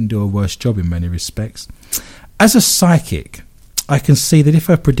she couldn't do a worse job in many respects. As a psychic, I can see that if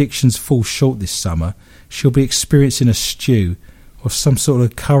her predictions fall short this summer, she'll be experiencing a stew or some sort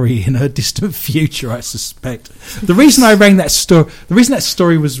of curry in her distant future, I suspect. The reason I rang that story, the reason that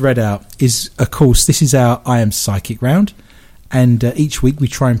story was read out is, of course, this is our I Am Psychic round, and each week we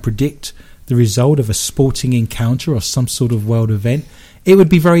try and predict the result of a sporting encounter or some sort of world event. It would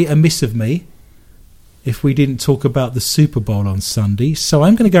be very amiss of me if we didn't talk about the Super Bowl on Sunday. So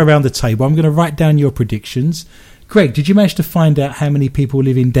I'm going to go around the table. I'm going to write down your predictions. Greg, did you manage to find out how many people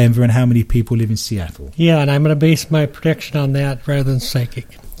live in Denver and how many people live in Seattle? Yeah, and I'm going to base my prediction on that rather than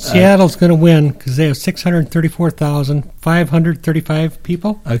psychic. Seattle's going to win because they have 634,535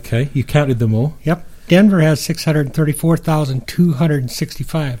 people. Okay, you counted them all. Yep. Denver has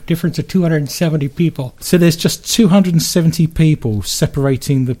 634,265. Difference of 270 people. So there's just 270 people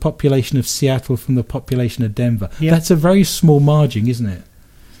separating the population of Seattle from the population of Denver. Yep. That's a very small margin, isn't it?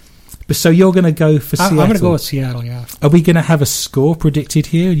 But so you're going to go for Seattle? I'm going to go with Seattle, yeah. Are we going to have a score predicted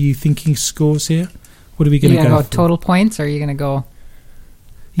here? Are you thinking scores here? What are we going to go for? Total points, or are you going to go?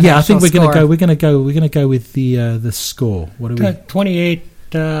 Yeah, I think we're going to go. We're going to go with the score. What are we?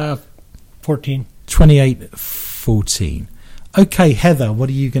 28-14. 28-14. Okay, Heather, what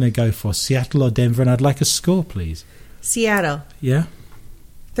are you going to go for? Seattle or Denver? And I'd like a score, please. Seattle. Yeah?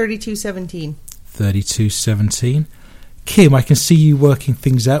 32-17. 32-17. Kim, I can see you working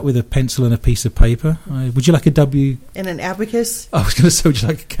things out with a pencil and a piece of paper. Would you like a W... And an abacus? I was going to say, would you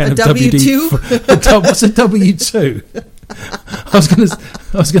like a can of W2? What's a W2? I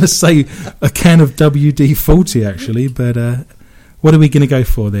was going to say a can of WD-40, actually, but what are we going to go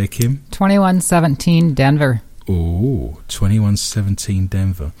for there, Kim? 21-17 Denver. Oh, 21-17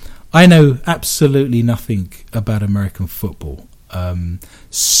 Denver. I know absolutely nothing about American football.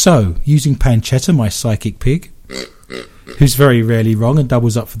 So, using pancetta, my psychic pig, who's very rarely wrong and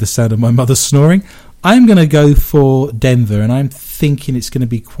doubles up for the sound of my mother snoring, I'm going to go for Denver, and I'm thinking it's going to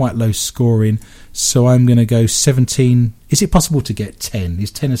be quite low scoring, so I'm going to go 17. Is it possible to get 10? Is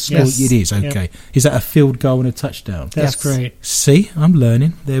 10 a score? Yes. It is, okay. Yep. Is that a field goal and a touchdown? That's great. See, I'm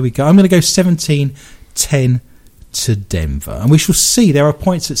learning. There we go. I'm going to go 17-10 to Denver, and we shall see. There are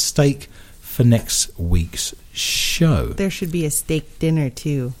points at stake for next week's show. There should be a steak dinner,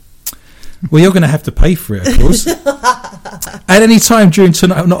 too. Well, you're going to have to pay for it, of course. At any time during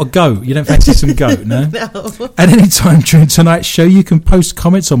tonight, not a goat. You don't fancy some goat, no? No. At any time during tonight's show, you can post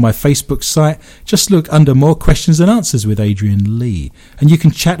comments on my Facebook site. Just look under More Questions and Answers with Adrian Lee. And you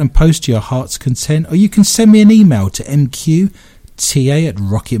can chat and post to your heart's content, or you can send me an email to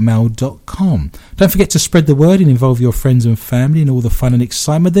mqta@rocketmail.com. Don't forget to spread the word and involve your friends and family in all the fun and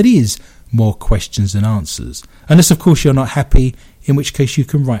excitement that is More Questions and Answers. Unless, of course, you're not happy, in which case you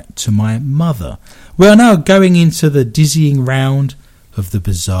can write to my mother. We are now going into the dizzying round of the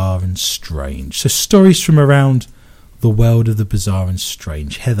bizarre and strange. So stories from around the world of the bizarre and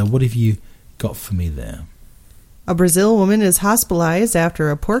strange. Heather, what have you got for me there? A Brazil woman is hospitalized after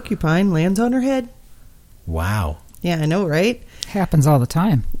a porcupine lands on her head. Wow. Yeah, I know, right? Happens all the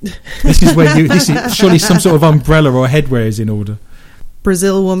time. This is where this is surely some sort of umbrella or headwear is in order.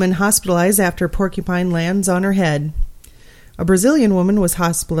 Brazil woman hospitalized after porcupine lands on her head. A Brazilian woman was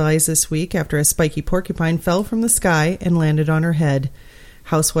hospitalized this week after a spiky porcupine fell from the sky and landed on her head.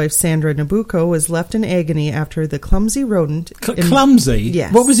 Housewife Sandra Nabucco was left in agony after the clumsy rodent... Clumsy?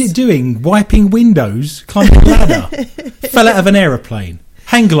 Yes. What was it doing? Wiping windows? Climbing a ladder? Fell out of an aeroplane?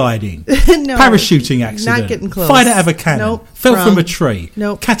 Hang gliding? No. Parachuting accident? Not getting close. Fired out of a cannon? Nope. Fell from a tree?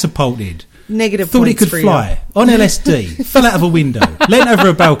 Nope. Catapulted? Negative Thought it points could for fly? On LSD? Fell out of a window? Leant over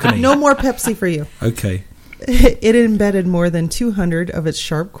a balcony? No more Pepsi for you. Okay. It embedded more than 200 of its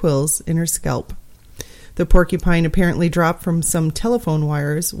sharp quills in her scalp. The porcupine apparently dropped from some telephone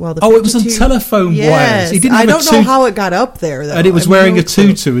wires while the it was on telephone wires. He didn't have I don't know how it got up there, though. And it was wearing a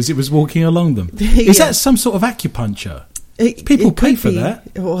tutu as it was walking along them. Is that some sort of acupuncture? People pay for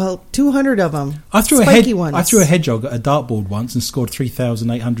that. Well, 200 of them. I threw ones. I threw a hedgehog at a dartboard once and scored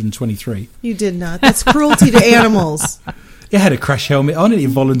 3,823. You did not. That's cruelty to animals. It had a crash helmet on it. It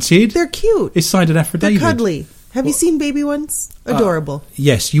volunteered. They're cute. It signed an affidavit. They're cuddly. Have you seen baby ones? Adorable.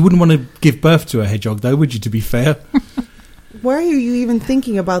 Yes. You wouldn't want to give birth to a hedgehog, though, would you, to be fair? Why are you even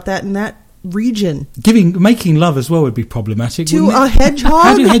thinking about that in that region? Making love as well would be problematic, to wouldn't it? A hedgehog?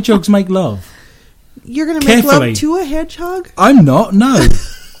 How do hedgehogs make love? You're going to make love to a hedgehog? I'm not, no.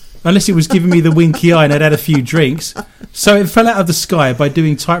 Unless it was giving me the winky eye and I'd had a few drinks. So it fell out of the sky by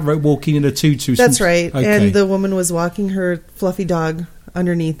doing tightrope walking in a tutu. That's right. Okay. And the woman was walking her fluffy dog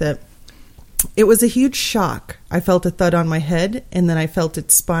underneath it. It was a huge shock. I felt a thud on my head, and then I felt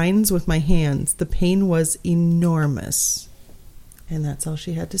its spines with my hands. The pain was enormous. And that's all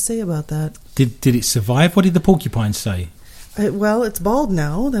she had to say about that. Did it survive? What did the porcupine say? Well, it's bald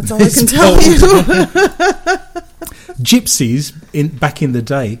now. That's all I can tell you. Gypsies, back in the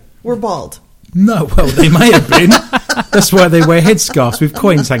day... were bald. No, well, they may have been. That's why they wear headscarves with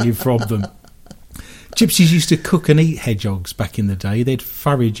coins hanging from them. Gypsies used to cook and eat hedgehogs back in the day. They'd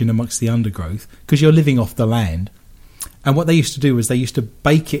forage in amongst the undergrowth because you're living off the land. And what they used to do was they used to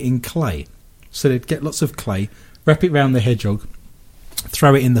bake it in clay. So they'd get lots of clay, wrap it round the hedgehog,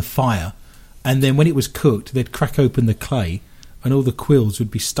 throw it in the fire, and then when it was cooked, they'd crack open the clay and all the quills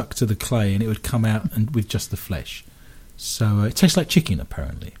would be stuck to the clay and it would come out and with just the flesh. So it tastes like chicken,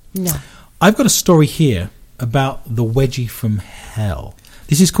 apparently. No. I've got a story here about the wedgie from hell.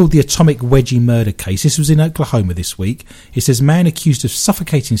 This is called the Atomic Wedgie murder case. This was in Oklahoma this week. It says, man accused of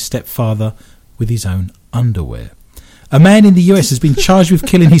suffocating stepfather with his own underwear. A man in the US has been charged with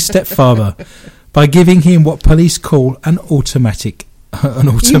killing his stepfather by giving him what police call an automatic...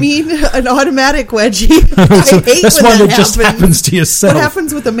 You mean an automatic wedgie? I hate that's when one that just happens to yourself. What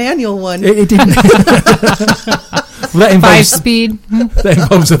happens with the manual one? It didn't... Well, that involves, 5-speed. That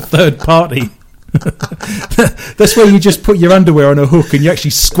involves a third party. That's where you just put your underwear on a hook and you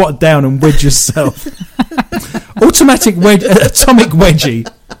actually squat down and wedge yourself. Atomic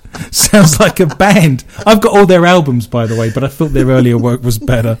Wedgie sounds like a band. I've got all their albums, by the way, but I thought their earlier work was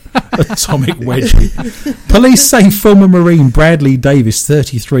better. Atomic Wedgie. Police say former Marine Bradley Davis,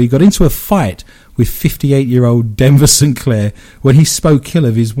 33, got into a fight with 58-year-old Denver Sinclair when he spoke ill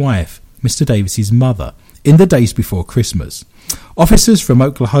of his wife, Mr. Davis's mother, in the days before Christmas. Officers from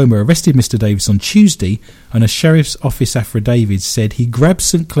Oklahoma arrested Mr. Davis on Tuesday, and a sheriff's office affidavit said he grabbed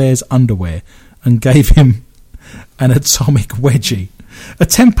Sinclair's underwear and gave him an atomic wedgie. A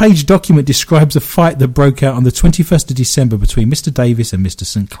 10-page document describes a fight that broke out on the 21st of December between Mr. Davis and Mr.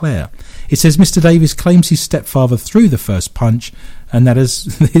 Sinclair. It says Mr. Davis claims his stepfather threw the first punch, and that as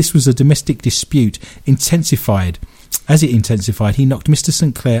this was a domestic dispute intensified. As it intensified, he knocked Mr.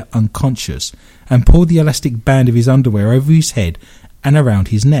 Sinclair unconscious and pulled the elastic band of his underwear over his head and around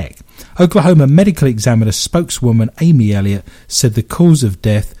his neck. Oklahoma medical examiner spokeswoman Amy Elliott said the cause of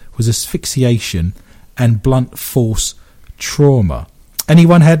death was asphyxiation and blunt force trauma.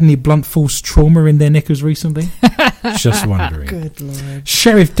 Anyone had any blunt force trauma in their knickers recently? Just wondering. Good Lord.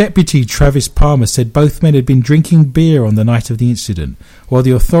 Sheriff Deputy Travis Palmer said both men had been drinking beer on the night of the incident, while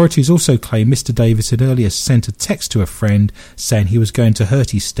the authorities also claim Mr. Davis had earlier sent a text to a friend saying he was going to hurt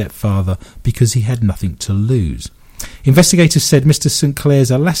his stepfather because he had nothing to lose. Investigators said Mr. Sinclair's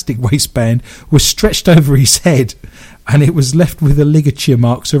elastic waistband was stretched over his head and it was left with the ligature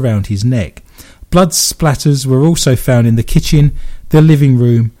marks around his neck. Blood splatters were also found in the kitchen, the living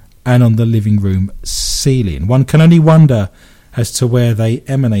room and on the living room ceiling. One can only wonder as to where they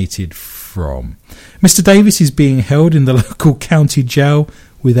emanated from. Mr. Davis is being held in the local county jail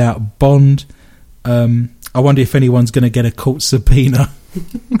without bond. I wonder if anyone's going to get a court subpoena.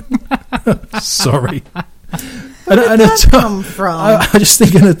 Sorry. Where did that come from? I just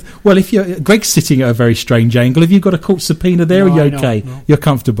thinking, well, if you're Greg's sitting at a very strange angle, have you got a court subpoena there? No, are you okay? No. You're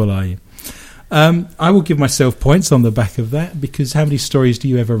comfortable, are you? I will give myself points on the back of that, because how many stories do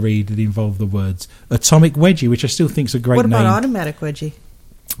you ever read that involve the words atomic wedgie, which I still think is a great name? What about automatic wedgie?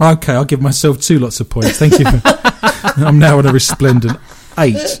 Okay, I'll give myself 2 lots of points. Thank you. I'm now on a resplendent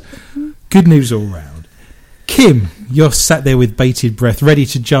 8. Good news all round. Kim, you're sat there with bated breath, ready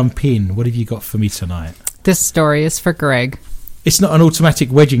to jump in. What have you got for me tonight? This story is for Greg. It's not an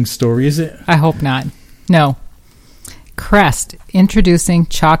automatic wedging story, is it? I hope not. No. Crest introducing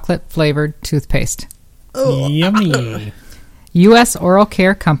chocolate-flavored toothpaste. Yummy. U.S. oral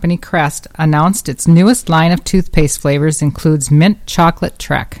care company Crest announced its newest line of toothpaste flavors includes mint chocolate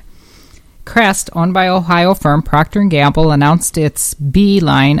Trek. Crest, owned by Ohio firm Procter & Gamble, announced its B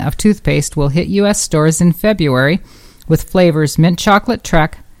line of toothpaste will hit U.S. stores in February with flavors mint chocolate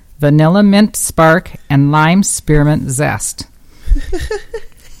Trek, vanilla mint spark, and lime spearmint zest.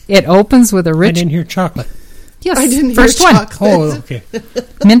 It opens with a I rich... didn't hear chocolate. Yes, I didn't first hear one. chocolate. Oh, okay.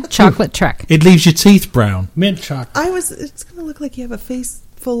 Mint chocolate Trek. It leaves your teeth brown. Mint chocolate. It's going to look like you have a face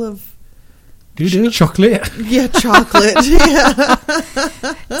full of Chocolate. chocolate. Yeah.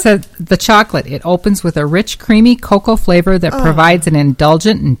 So the chocolate, it opens with a rich, creamy cocoa flavor that provides an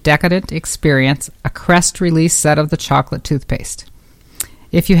indulgent and decadent experience, a Crest release set of the chocolate toothpaste.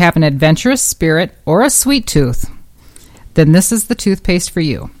 If you have an adventurous spirit or a sweet tooth, then this is the toothpaste for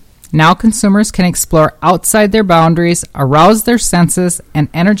you. Now consumers can explore outside their boundaries, arouse their senses, and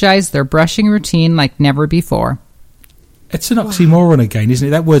energize their brushing routine like never before. It's an oxymoron again, isn't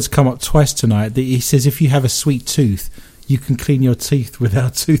it? That word's come up twice tonight. He says if you have a sweet tooth, you can clean your teeth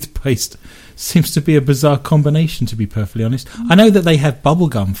without toothpaste. Seems to be a bizarre combination, to be perfectly honest. I know that they have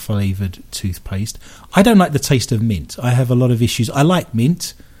bubblegum flavoured toothpaste. I don't like the taste of mint. I have a lot of issues. I like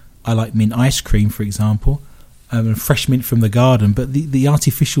mint. I like mint ice cream, for example, and fresh mint from the garden. But the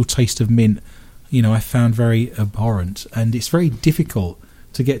artificial taste of mint, I found very abhorrent. And it's very difficult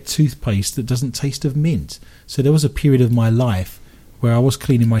to get toothpaste that doesn't taste of mint. So there was a period of my life where I was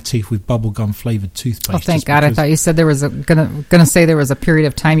cleaning my teeth with bubblegum flavoured toothpaste. Oh, thank God. I thought you said there was gonna say there was a period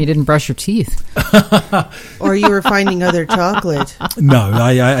of time you didn't brush your teeth. Or you were finding other chocolate. No,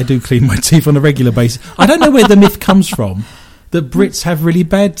 I do clean my teeth on a regular basis. I don't know where the myth comes from that Brits have really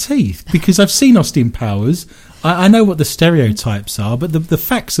bad teeth, because I've seen Austin Powers. I know what the stereotypes are, but the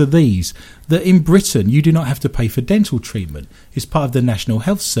facts are these, that in Britain you do not have to pay for dental treatment. It's part of the National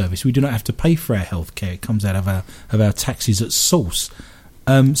Health Service. We do not have to pay for our health care. It comes out of our taxes at source.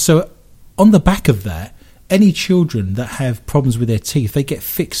 So on the back of that, any children that have problems with their teeth, they get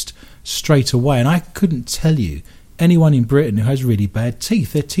fixed straight away. And I couldn't tell you anyone in Britain who has really bad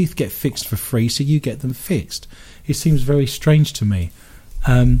teeth. Their teeth get fixed for free, so you get them fixed. It seems very strange to me.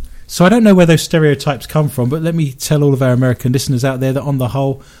 So I don't know where those stereotypes come from, but let me tell all of our American listeners out there that on the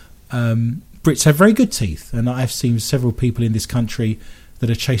whole, Brits have very good teeth. And I've seen several people in this country that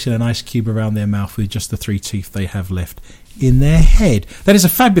are chasing an ice cube around their mouth with just the 3 teeth they have left in their head. That is a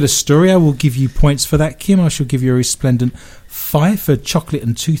fabulous story. I will give you points for that, Kim. I shall give you a resplendent 5 for chocolate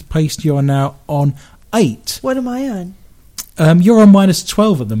and toothpaste. You are now on 8. What am I on? You're on minus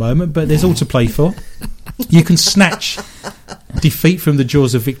 12 at the moment, but there's all to play for. You can snatch defeat from the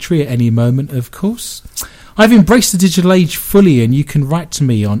jaws of victory at any moment, of course. I've embraced the digital age fully, and you can write to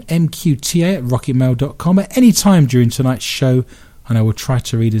me on mqta@rocketmail.com at any time during tonight's show, and I will try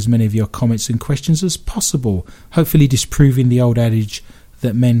to read as many of your comments and questions as possible, hopefully disproving the old adage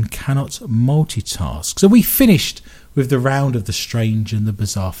that men cannot multitask. So we finished with the round of the strange and the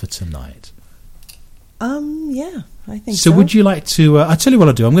bizarre for tonight. Yeah, I think so. So would you like to... I'll tell you what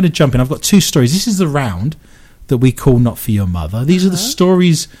I'll do. I'm going to jump in. I've got 2 stories. This is the round that we call Not For Your Mother. These are the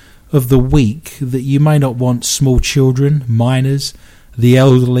stories of the week that you may not want small children, minors, the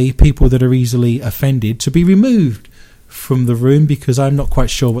elderly, people that are easily offended to be removed from the room, because I'm not quite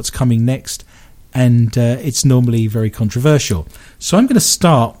sure what's coming next, and it's normally very controversial. So I'm going to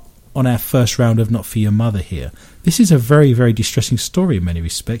start on our first round of Not For Your Mother here. This is a very, very distressing story in many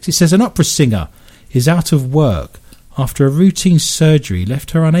respects. It says an opera singer is out of work after a routine surgery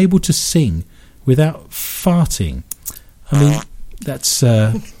left her unable to sing without farting. I mean, that's...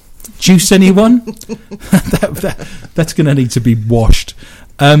 juice, anyone? That's going to need to be washed.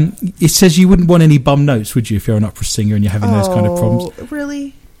 It says you wouldn't want any bum notes, would you, if you're an opera singer and you're having those kind of problems? Oh,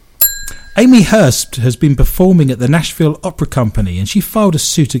 really? Amy Hurst has been performing at the Nashville Opera Company, and she filed a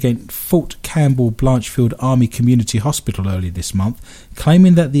suit against Fort Campbell Blanchfield Army Community Hospital early this month,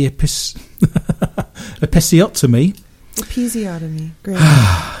 claiming that the episiotomy... Episiotomy. Great.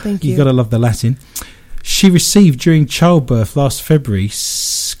 Thank you. You've got to love the Latin. She received during childbirth last February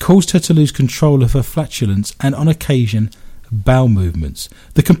caused her to lose control of her flatulence and, on occasion, bowel movements.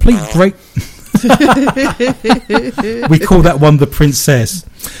 The complete break... We call that one the princess.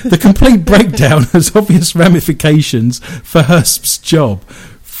 The complete breakdown has obvious ramifications for Hurst's job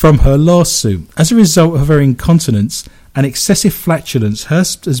from her lawsuit. As a result of her incontinence and excessive flatulence,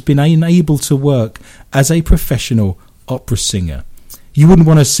 Hurst has been unable to work as a professional opera singer. You wouldn't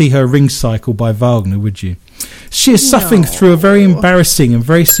want to see her Ring Cycle by Wagner, would you? She is suffering through a very embarrassing and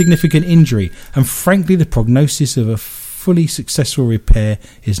very significant injury, and frankly the prognosis of a fully successful repair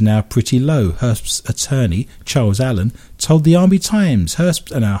is now pretty low. Hurst's attorney, Charles Allen, told the Army Times Hurst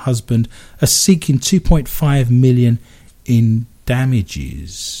and her husband are seeking $2.5 million in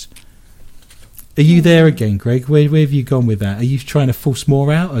damages. Are you there again, Greg? Where have you gone with that? Are you trying to force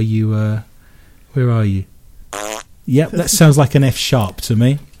more out? Are you, where are you? Yep, that sounds like an F sharp to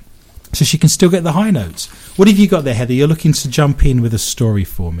me. So she can still get the high notes. What have you got there, Heather? You're looking to jump in with a story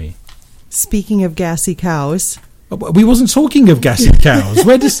for me. Speaking of gassy cows. We wasn't talking of gassy cows.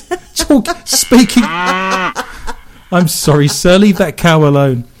 We're just speaking. I'm sorry, sir. Leave that cow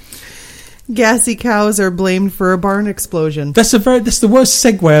alone. Gassy cows are blamed for a barn explosion. That's the worst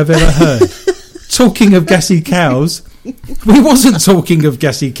segue I've ever heard. Talking of gassy cows. We wasn't talking of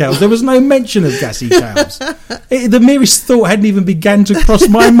gassy cows. There was no mention of gassy cows. The merest thought hadn't even begun to cross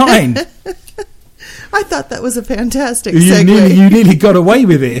my mind. I thought that was a fantastic segue. You nearly got away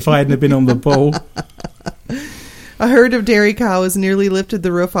with it if I hadn't been on the ball. A herd of dairy cows nearly lifted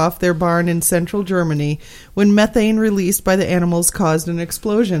the roof off their barn in central Germany when methane released by the animals caused an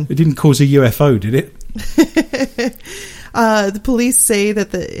explosion. It didn't cause a UFO, did it? The police say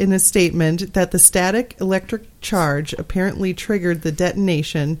that in a statement that the static electric charge apparently triggered the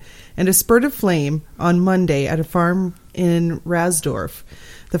detonation and a spurt of flame on Monday at a farm in Rasdorf.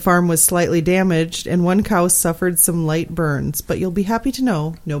 The farm was slightly damaged and one cow suffered some light burns, but you'll be happy to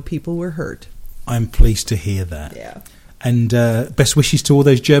know no people were hurt. I'm pleased to hear that. Yeah. And best wishes to all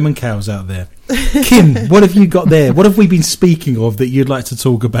those German cows out there. Kim, what have you got there? What have we been speaking of that you'd like to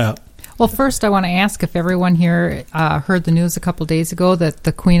talk about? Well, first I want to ask if everyone here heard the news a couple days ago that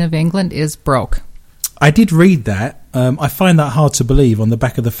the Queen of England is broke. I did read that. I find that hard to believe on the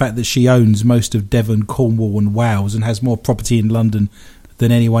back of the fact that she owns most of Devon, Cornwall and Wales and has more property in London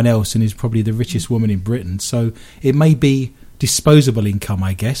than anyone else and is probably the richest woman in Britain. So it may be disposable income,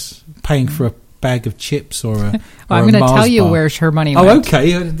 I guess, paying for a bag of chips or a well, I'm going to tell you where her money went. Oh,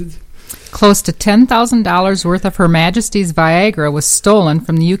 okay. Close to $10,000 worth of Her Majesty's Viagra was stolen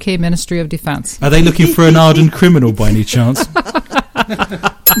from the UK Ministry of Defence. Are they looking for an ardent criminal by any chance?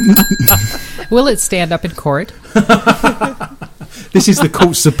 Will it stand up in court? This is the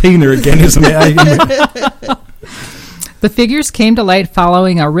court subpoena again, isn't it? The figures came to light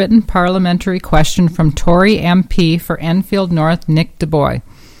following a written parliamentary question from Tory MP for Enfield North, Nick DuBois.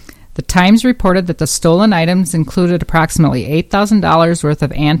 The Times reported that the stolen items included approximately $8,000 worth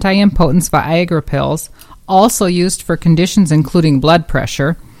of anti-impotence Viagra pills, also used for conditions including blood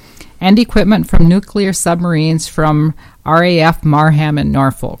pressure, and equipment from nuclear submarines from RAF Marham in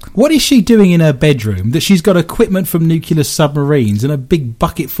Norfolk. What is she doing in her bedroom that she's got equipment from nuclear submarines and a big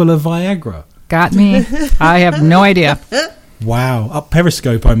bucket full of Viagra? Got me? I have no idea. Wow. Up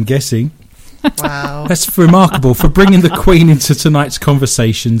Periscope, I'm guessing. Wow. That's remarkable for bringing the Queen into tonight's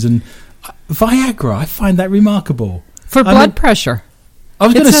conversations. And Viagra, I find that remarkable. For blood pressure. I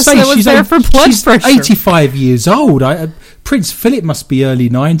was going to say she's there for blood pressure. 85 years old. Prince Philip must be early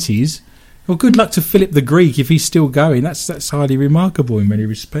 90s. Well, good luck to Philip the Greek if he's still going. That's highly remarkable in many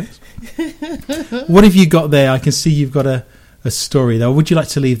respects. What have you got there? I can see you've got a story there. Would you like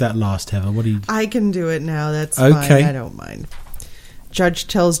to leave that last, Heather? I can do it now. That's okay. Fine. I don't mind. Judge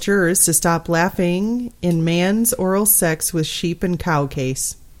tells jurors to stop laughing in man's oral sex with sheep and cow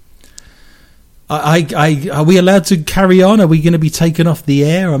case. Are we allowed to carry on? Are we going to be taken off the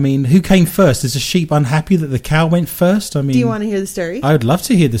air? I mean, who came first? Is the sheep unhappy that the cow went first? I mean, do you want to hear the story? I would love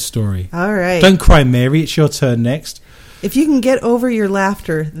to hear the story. All right. Don't cry, Mary. It's your turn next. If you can get over your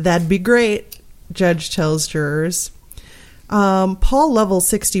laughter, that'd be great, Judge tells jurors. Paul Lovell,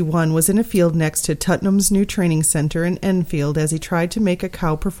 61, was in a field next to Tottenham's new training centre in Enfield as he tried to make a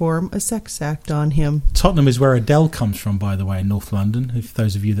cow perform a sex act on him. Tottenham is where Adele comes from, by the way, in North London. If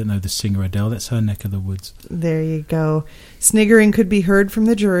those of you that know the singer Adele, that's her neck of the woods. There you go. Sniggering could be heard from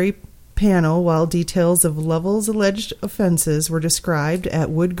the jury panel while details of Lovell's alleged offences were described at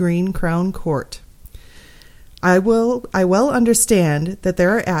Wood Green Crown Court. I well understand that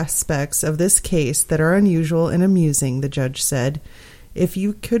there are aspects of this case that are unusual and amusing, the judge said. If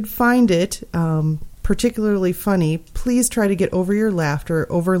you could find it particularly funny, please try to get over your laughter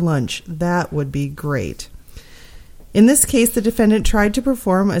over lunch. That would be great. In this case, the defendant tried to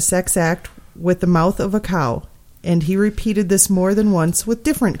perform a sex act with the mouth of a cow, and he repeated this more than once with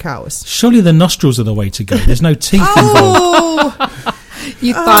different cows. Surely the nostrils are the way to go. There's no teeth involved.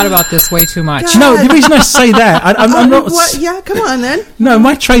 You thought about this way too much. God. No, the reason I say that, I'm not... What? Yeah, come on then. No,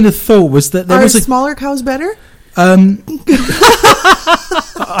 my train of thought was that there was smaller cows better? I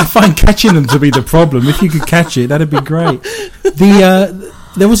find catching them to be the problem. If you could catch it, that'd be great.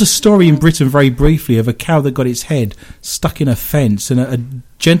 There was a story in Britain very briefly of a cow that got its head stuck in a fence, and a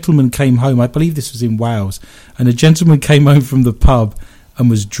gentleman came home. I believe this was in Wales, and a gentleman came home from the pub and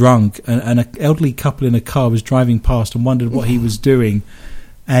was drunk, and an elderly couple in a car was driving past and wondered what he was doing,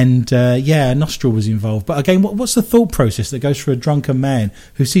 And a nostril was involved. But again, what's the thought process that goes through a drunken man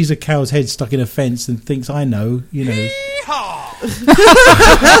who sees a cow's head stuck in a fence and thinks, I know, you know.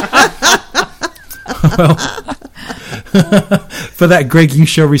 Well, for that, Greg, you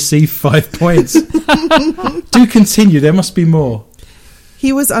shall receive 5 points. Do continue. There must be more.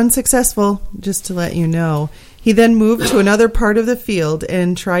 He was unsuccessful, just to let you know. He then moved to another part of the field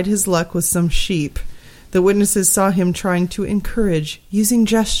and tried his luck with some sheep. The witnesses saw him trying to encourage, using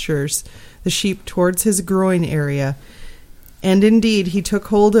gestures, the sheep towards his groin area. And indeed, he took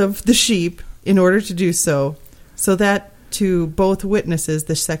hold of the sheep in order to do so that to both witnesses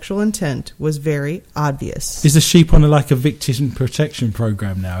the sexual intent was very obvious. Is the sheep on a victim protection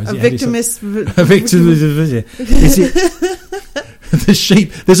program now? Is a it victimist... A victim... Is it... The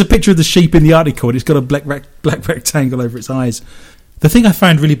sheep... There's a picture of the sheep in the article and it's got a black rectangle over its eyes. The thing I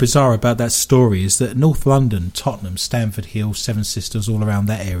find really bizarre about that story is that North London, Tottenham, Stamford Hill, Seven Sisters, all around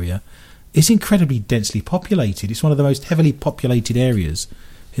that area, is incredibly densely populated. It's one of the most heavily populated areas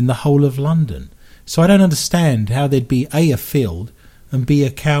in the whole of London. So I don't understand how there'd be A, a field, and B,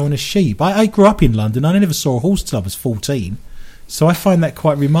 a cow and a sheep. I grew up in London. I never saw a horse till I was 14. So I find that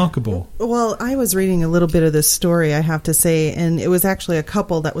quite remarkable. Well, I was reading a little bit of this story, I have to say, and it was actually a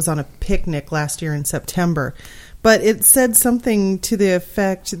couple that was on a picnic last year in September. But it said something to the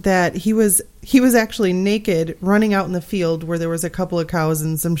effect that he was actually naked, running out in the field where there was a couple of cows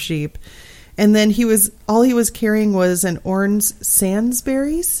and some sheep, and then all he was carrying was an orange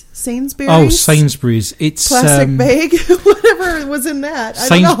Sainsbury's. Oh, Sainsbury's! It's plastic bag, whatever was in that. I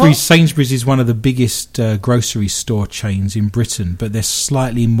don't know. Sainsbury's is one of the biggest grocery store chains in Britain, but they're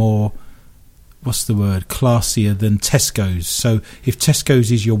slightly more, what's the word, classier than Tesco's. So if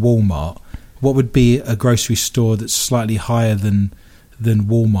Tesco's is your Wal-Mart, what would be a grocery store that's slightly higher than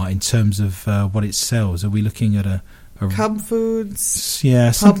Wal-Mart in terms of what it sells? Are we looking at a Cub Foods?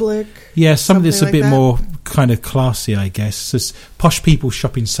 Yeah, Public? Yeah, something that's a like bit that? more kind of classy, I guess. There's posh people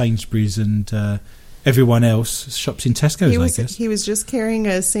shop in Sainsbury's and everyone else shops in Tesco's, I guess. He was just carrying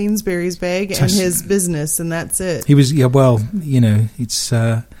a Sainsbury's bag and his business, and that's it. He was, it's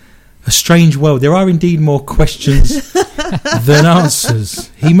a strange world. There are indeed more questions than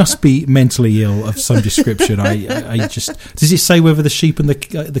answers. He must be mentally ill of some description. I just... Does it say whether the sheep and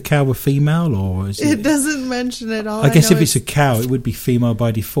the cow were female, or is it... It doesn't mention it all. I guess if it's a cow, it would be female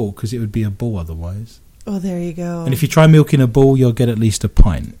by default, because it would be a bull otherwise. Oh, there you go. And if you try milking a bull, you'll get at least a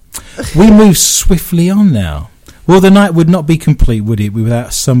pint. We move swiftly on now. Well, the night would not be complete, would it,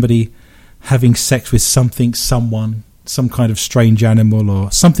 without somebody having sex with something, someone, some kind of strange animal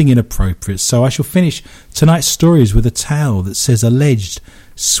or something inappropriate. So I shall finish tonight's stories with a tale that says alleged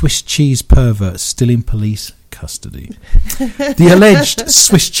Swiss cheese pervert still in police custody. The alleged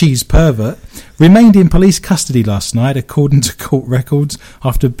Swiss cheese pervert remained in police custody last night, according to court records,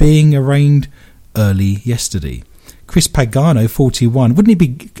 after being arraigned early yesterday. Chris Pagano, 41. Wouldn't it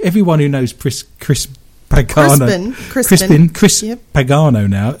be everyone who knows Chris Pagano? Chris yep. Pagano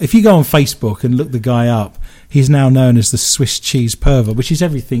now. If you go on Facebook and look the guy up, he's now known as the Swiss cheese pervert, which is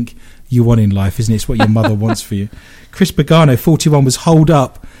everything you want in life, isn't it? It's what your mother wants for you. Chris Pagano, 41, was holed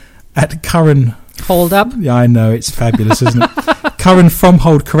up at Curran... Hold up? Yeah, I know. It's fabulous, isn't it? Curran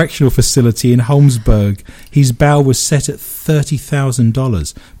Fromhold Correctional Facility in Holmesburg. His bail was set at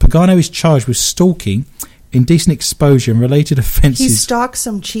 $30,000. Pagano is charged with stalking, indecent exposure and related offences. He stalked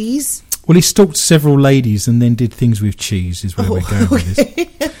some cheese? Well, he stalked several ladies and then did things with cheese, is where we're going with this.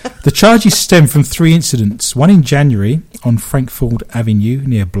 The charges stem from 3 incidents. One in January on Frankfurt Avenue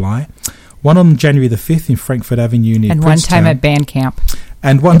near Bly. One on January the 5th in Frankfurt Avenue near And Princetown. one time at band camp.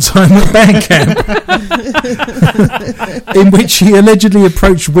 And one time at band camp. In which he allegedly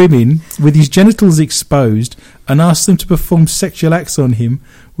approached women with his genitals exposed and asked them to perform sexual acts on him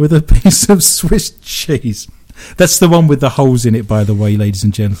with a piece of Swiss cheese. That's the one with the holes in it, by the way, ladies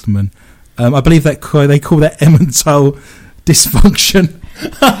and gentlemen. I believe that they call that Emmental dysfunction.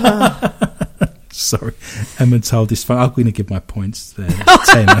 Sorry, Emmental dysfunction. I'm going to give my points there.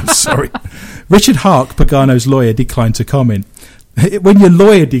 10, I'm sorry. Richard Hark, Pagano's lawyer, declined to comment. When your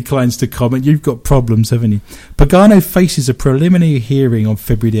lawyer declines to comment, you've got problems, haven't you? Pagano faces a preliminary hearing on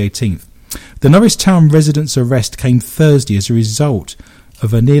February the 18th. The Norwich Town resident's arrest came Thursday as a result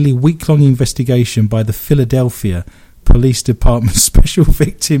of a nearly week-long investigation by the Philadelphia Police Department Special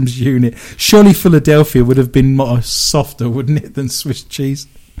Victims Unit. Surely Philadelphia would have been more softer, wouldn't it, than Swiss cheese?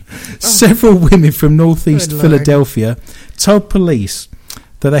 Several women from northeast Philadelphia told police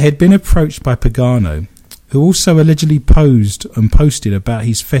that they had been approached by Pagano, who also allegedly posed and posted about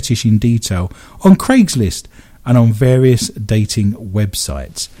his fetish in detail on Craigslist and on various dating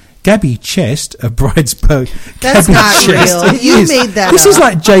websites. Gabby Chest, a Bridesburg. That's Gabby not Chest. real. It You is. made that This up. is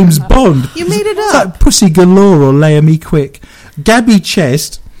like James Bond. You made it It's up. like Pussy Galore or Lay Me Quick. Gabby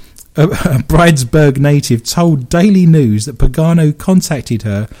Chest, a Bridesburg native, told Daily News that Pagano contacted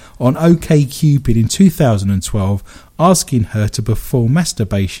her on OkCupid in 2012, asking her to perform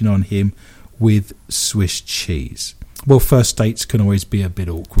masturbation on him with Swiss cheese. Well, first dates can always be a bit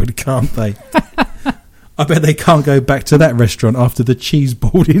awkward, can't they? I bet they can't go back to that restaurant after the cheese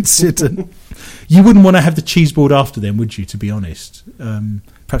board incident. You wouldn't want to have the cheese board after them, would you, to be honest?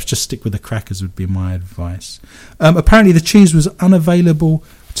 Perhaps just stick with the crackers would be my advice. Apparently the cheese was unavailable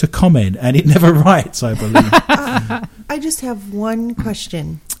to comment, and it never writes, I believe. I just have one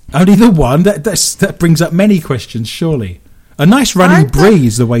question. Only the one? That brings up many questions, surely. A nice running Aren't brie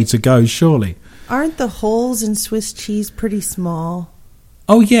is the way to go, surely. Aren't the holes in Swiss cheese pretty small?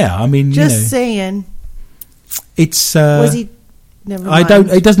 Oh, yeah, I mean, Just saying. It's... Was he... Never mind. I don't...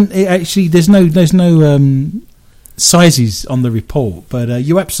 It doesn't... Actually, there's no sizes on the report, but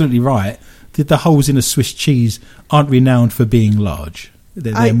you're absolutely right. The holes in a Swiss cheese aren't renowned for being large.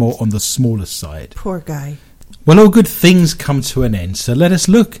 They're more on the smaller side. Poor guy. Well, all good things come to an end, so let us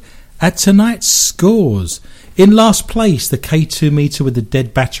look at tonight's scores. In last place, the K2 meter with the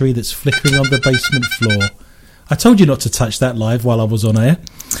dead battery that's flickering on the basement floor. I told you not to touch that live while I was on air.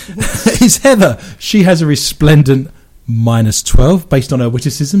 Is Heather. She has a resplendent -12 based on her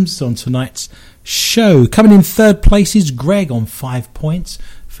witticisms on tonight's show. Coming in third place is Greg on 5 points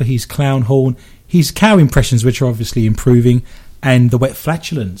for his clown horn, his cow impressions, which are obviously improving, and the wet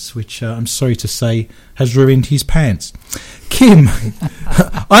flatulence, which I'm sorry to say has ruined his pants. Kim,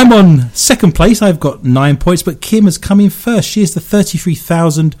 I'm on second place. I've got 9 points, but Kim has come in first. She is the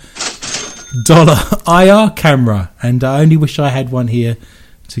 $33,000 IR camera, and I only wish I had one here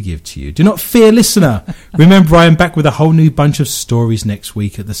to give to you. Do not fear, listener. Remember, I am back with a whole new bunch of stories next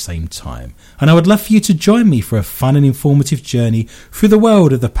week at the same time, and I would love for you to join me for a fun and informative journey through the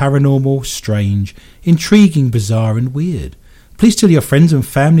world of the paranormal, strange, intriguing, bizarre and weird. Please tell your friends and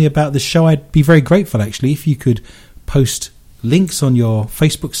family about the show. I'd be very grateful, actually, if you could post links on your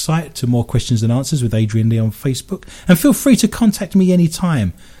Facebook site to More Questions and Answers with Adrian Lee on Facebook, and feel free to contact me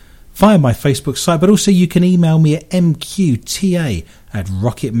anytime via my Facebook site, but also you can email me at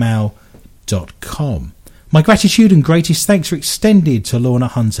mqta@rocketmail.com. My gratitude and greatest thanks are extended to Lorna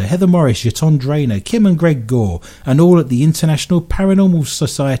Hunter, Heather Morris, Yaton Drainer, Kim and Greg Gore, and all at the International Paranormal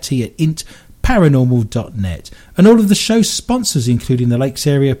Society at paranormal.net, and all of the show's sponsors, including the Lakes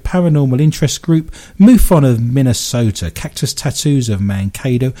Area Paranormal Interest Group, MUFON of Minnesota, Cactus Tattoos of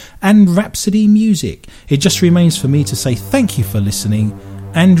Mankato, and Rhapsody Music. It just remains for me to say thank you for listening,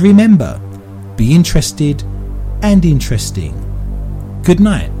 and remember, be interested and interesting. Good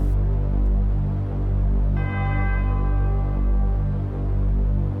night.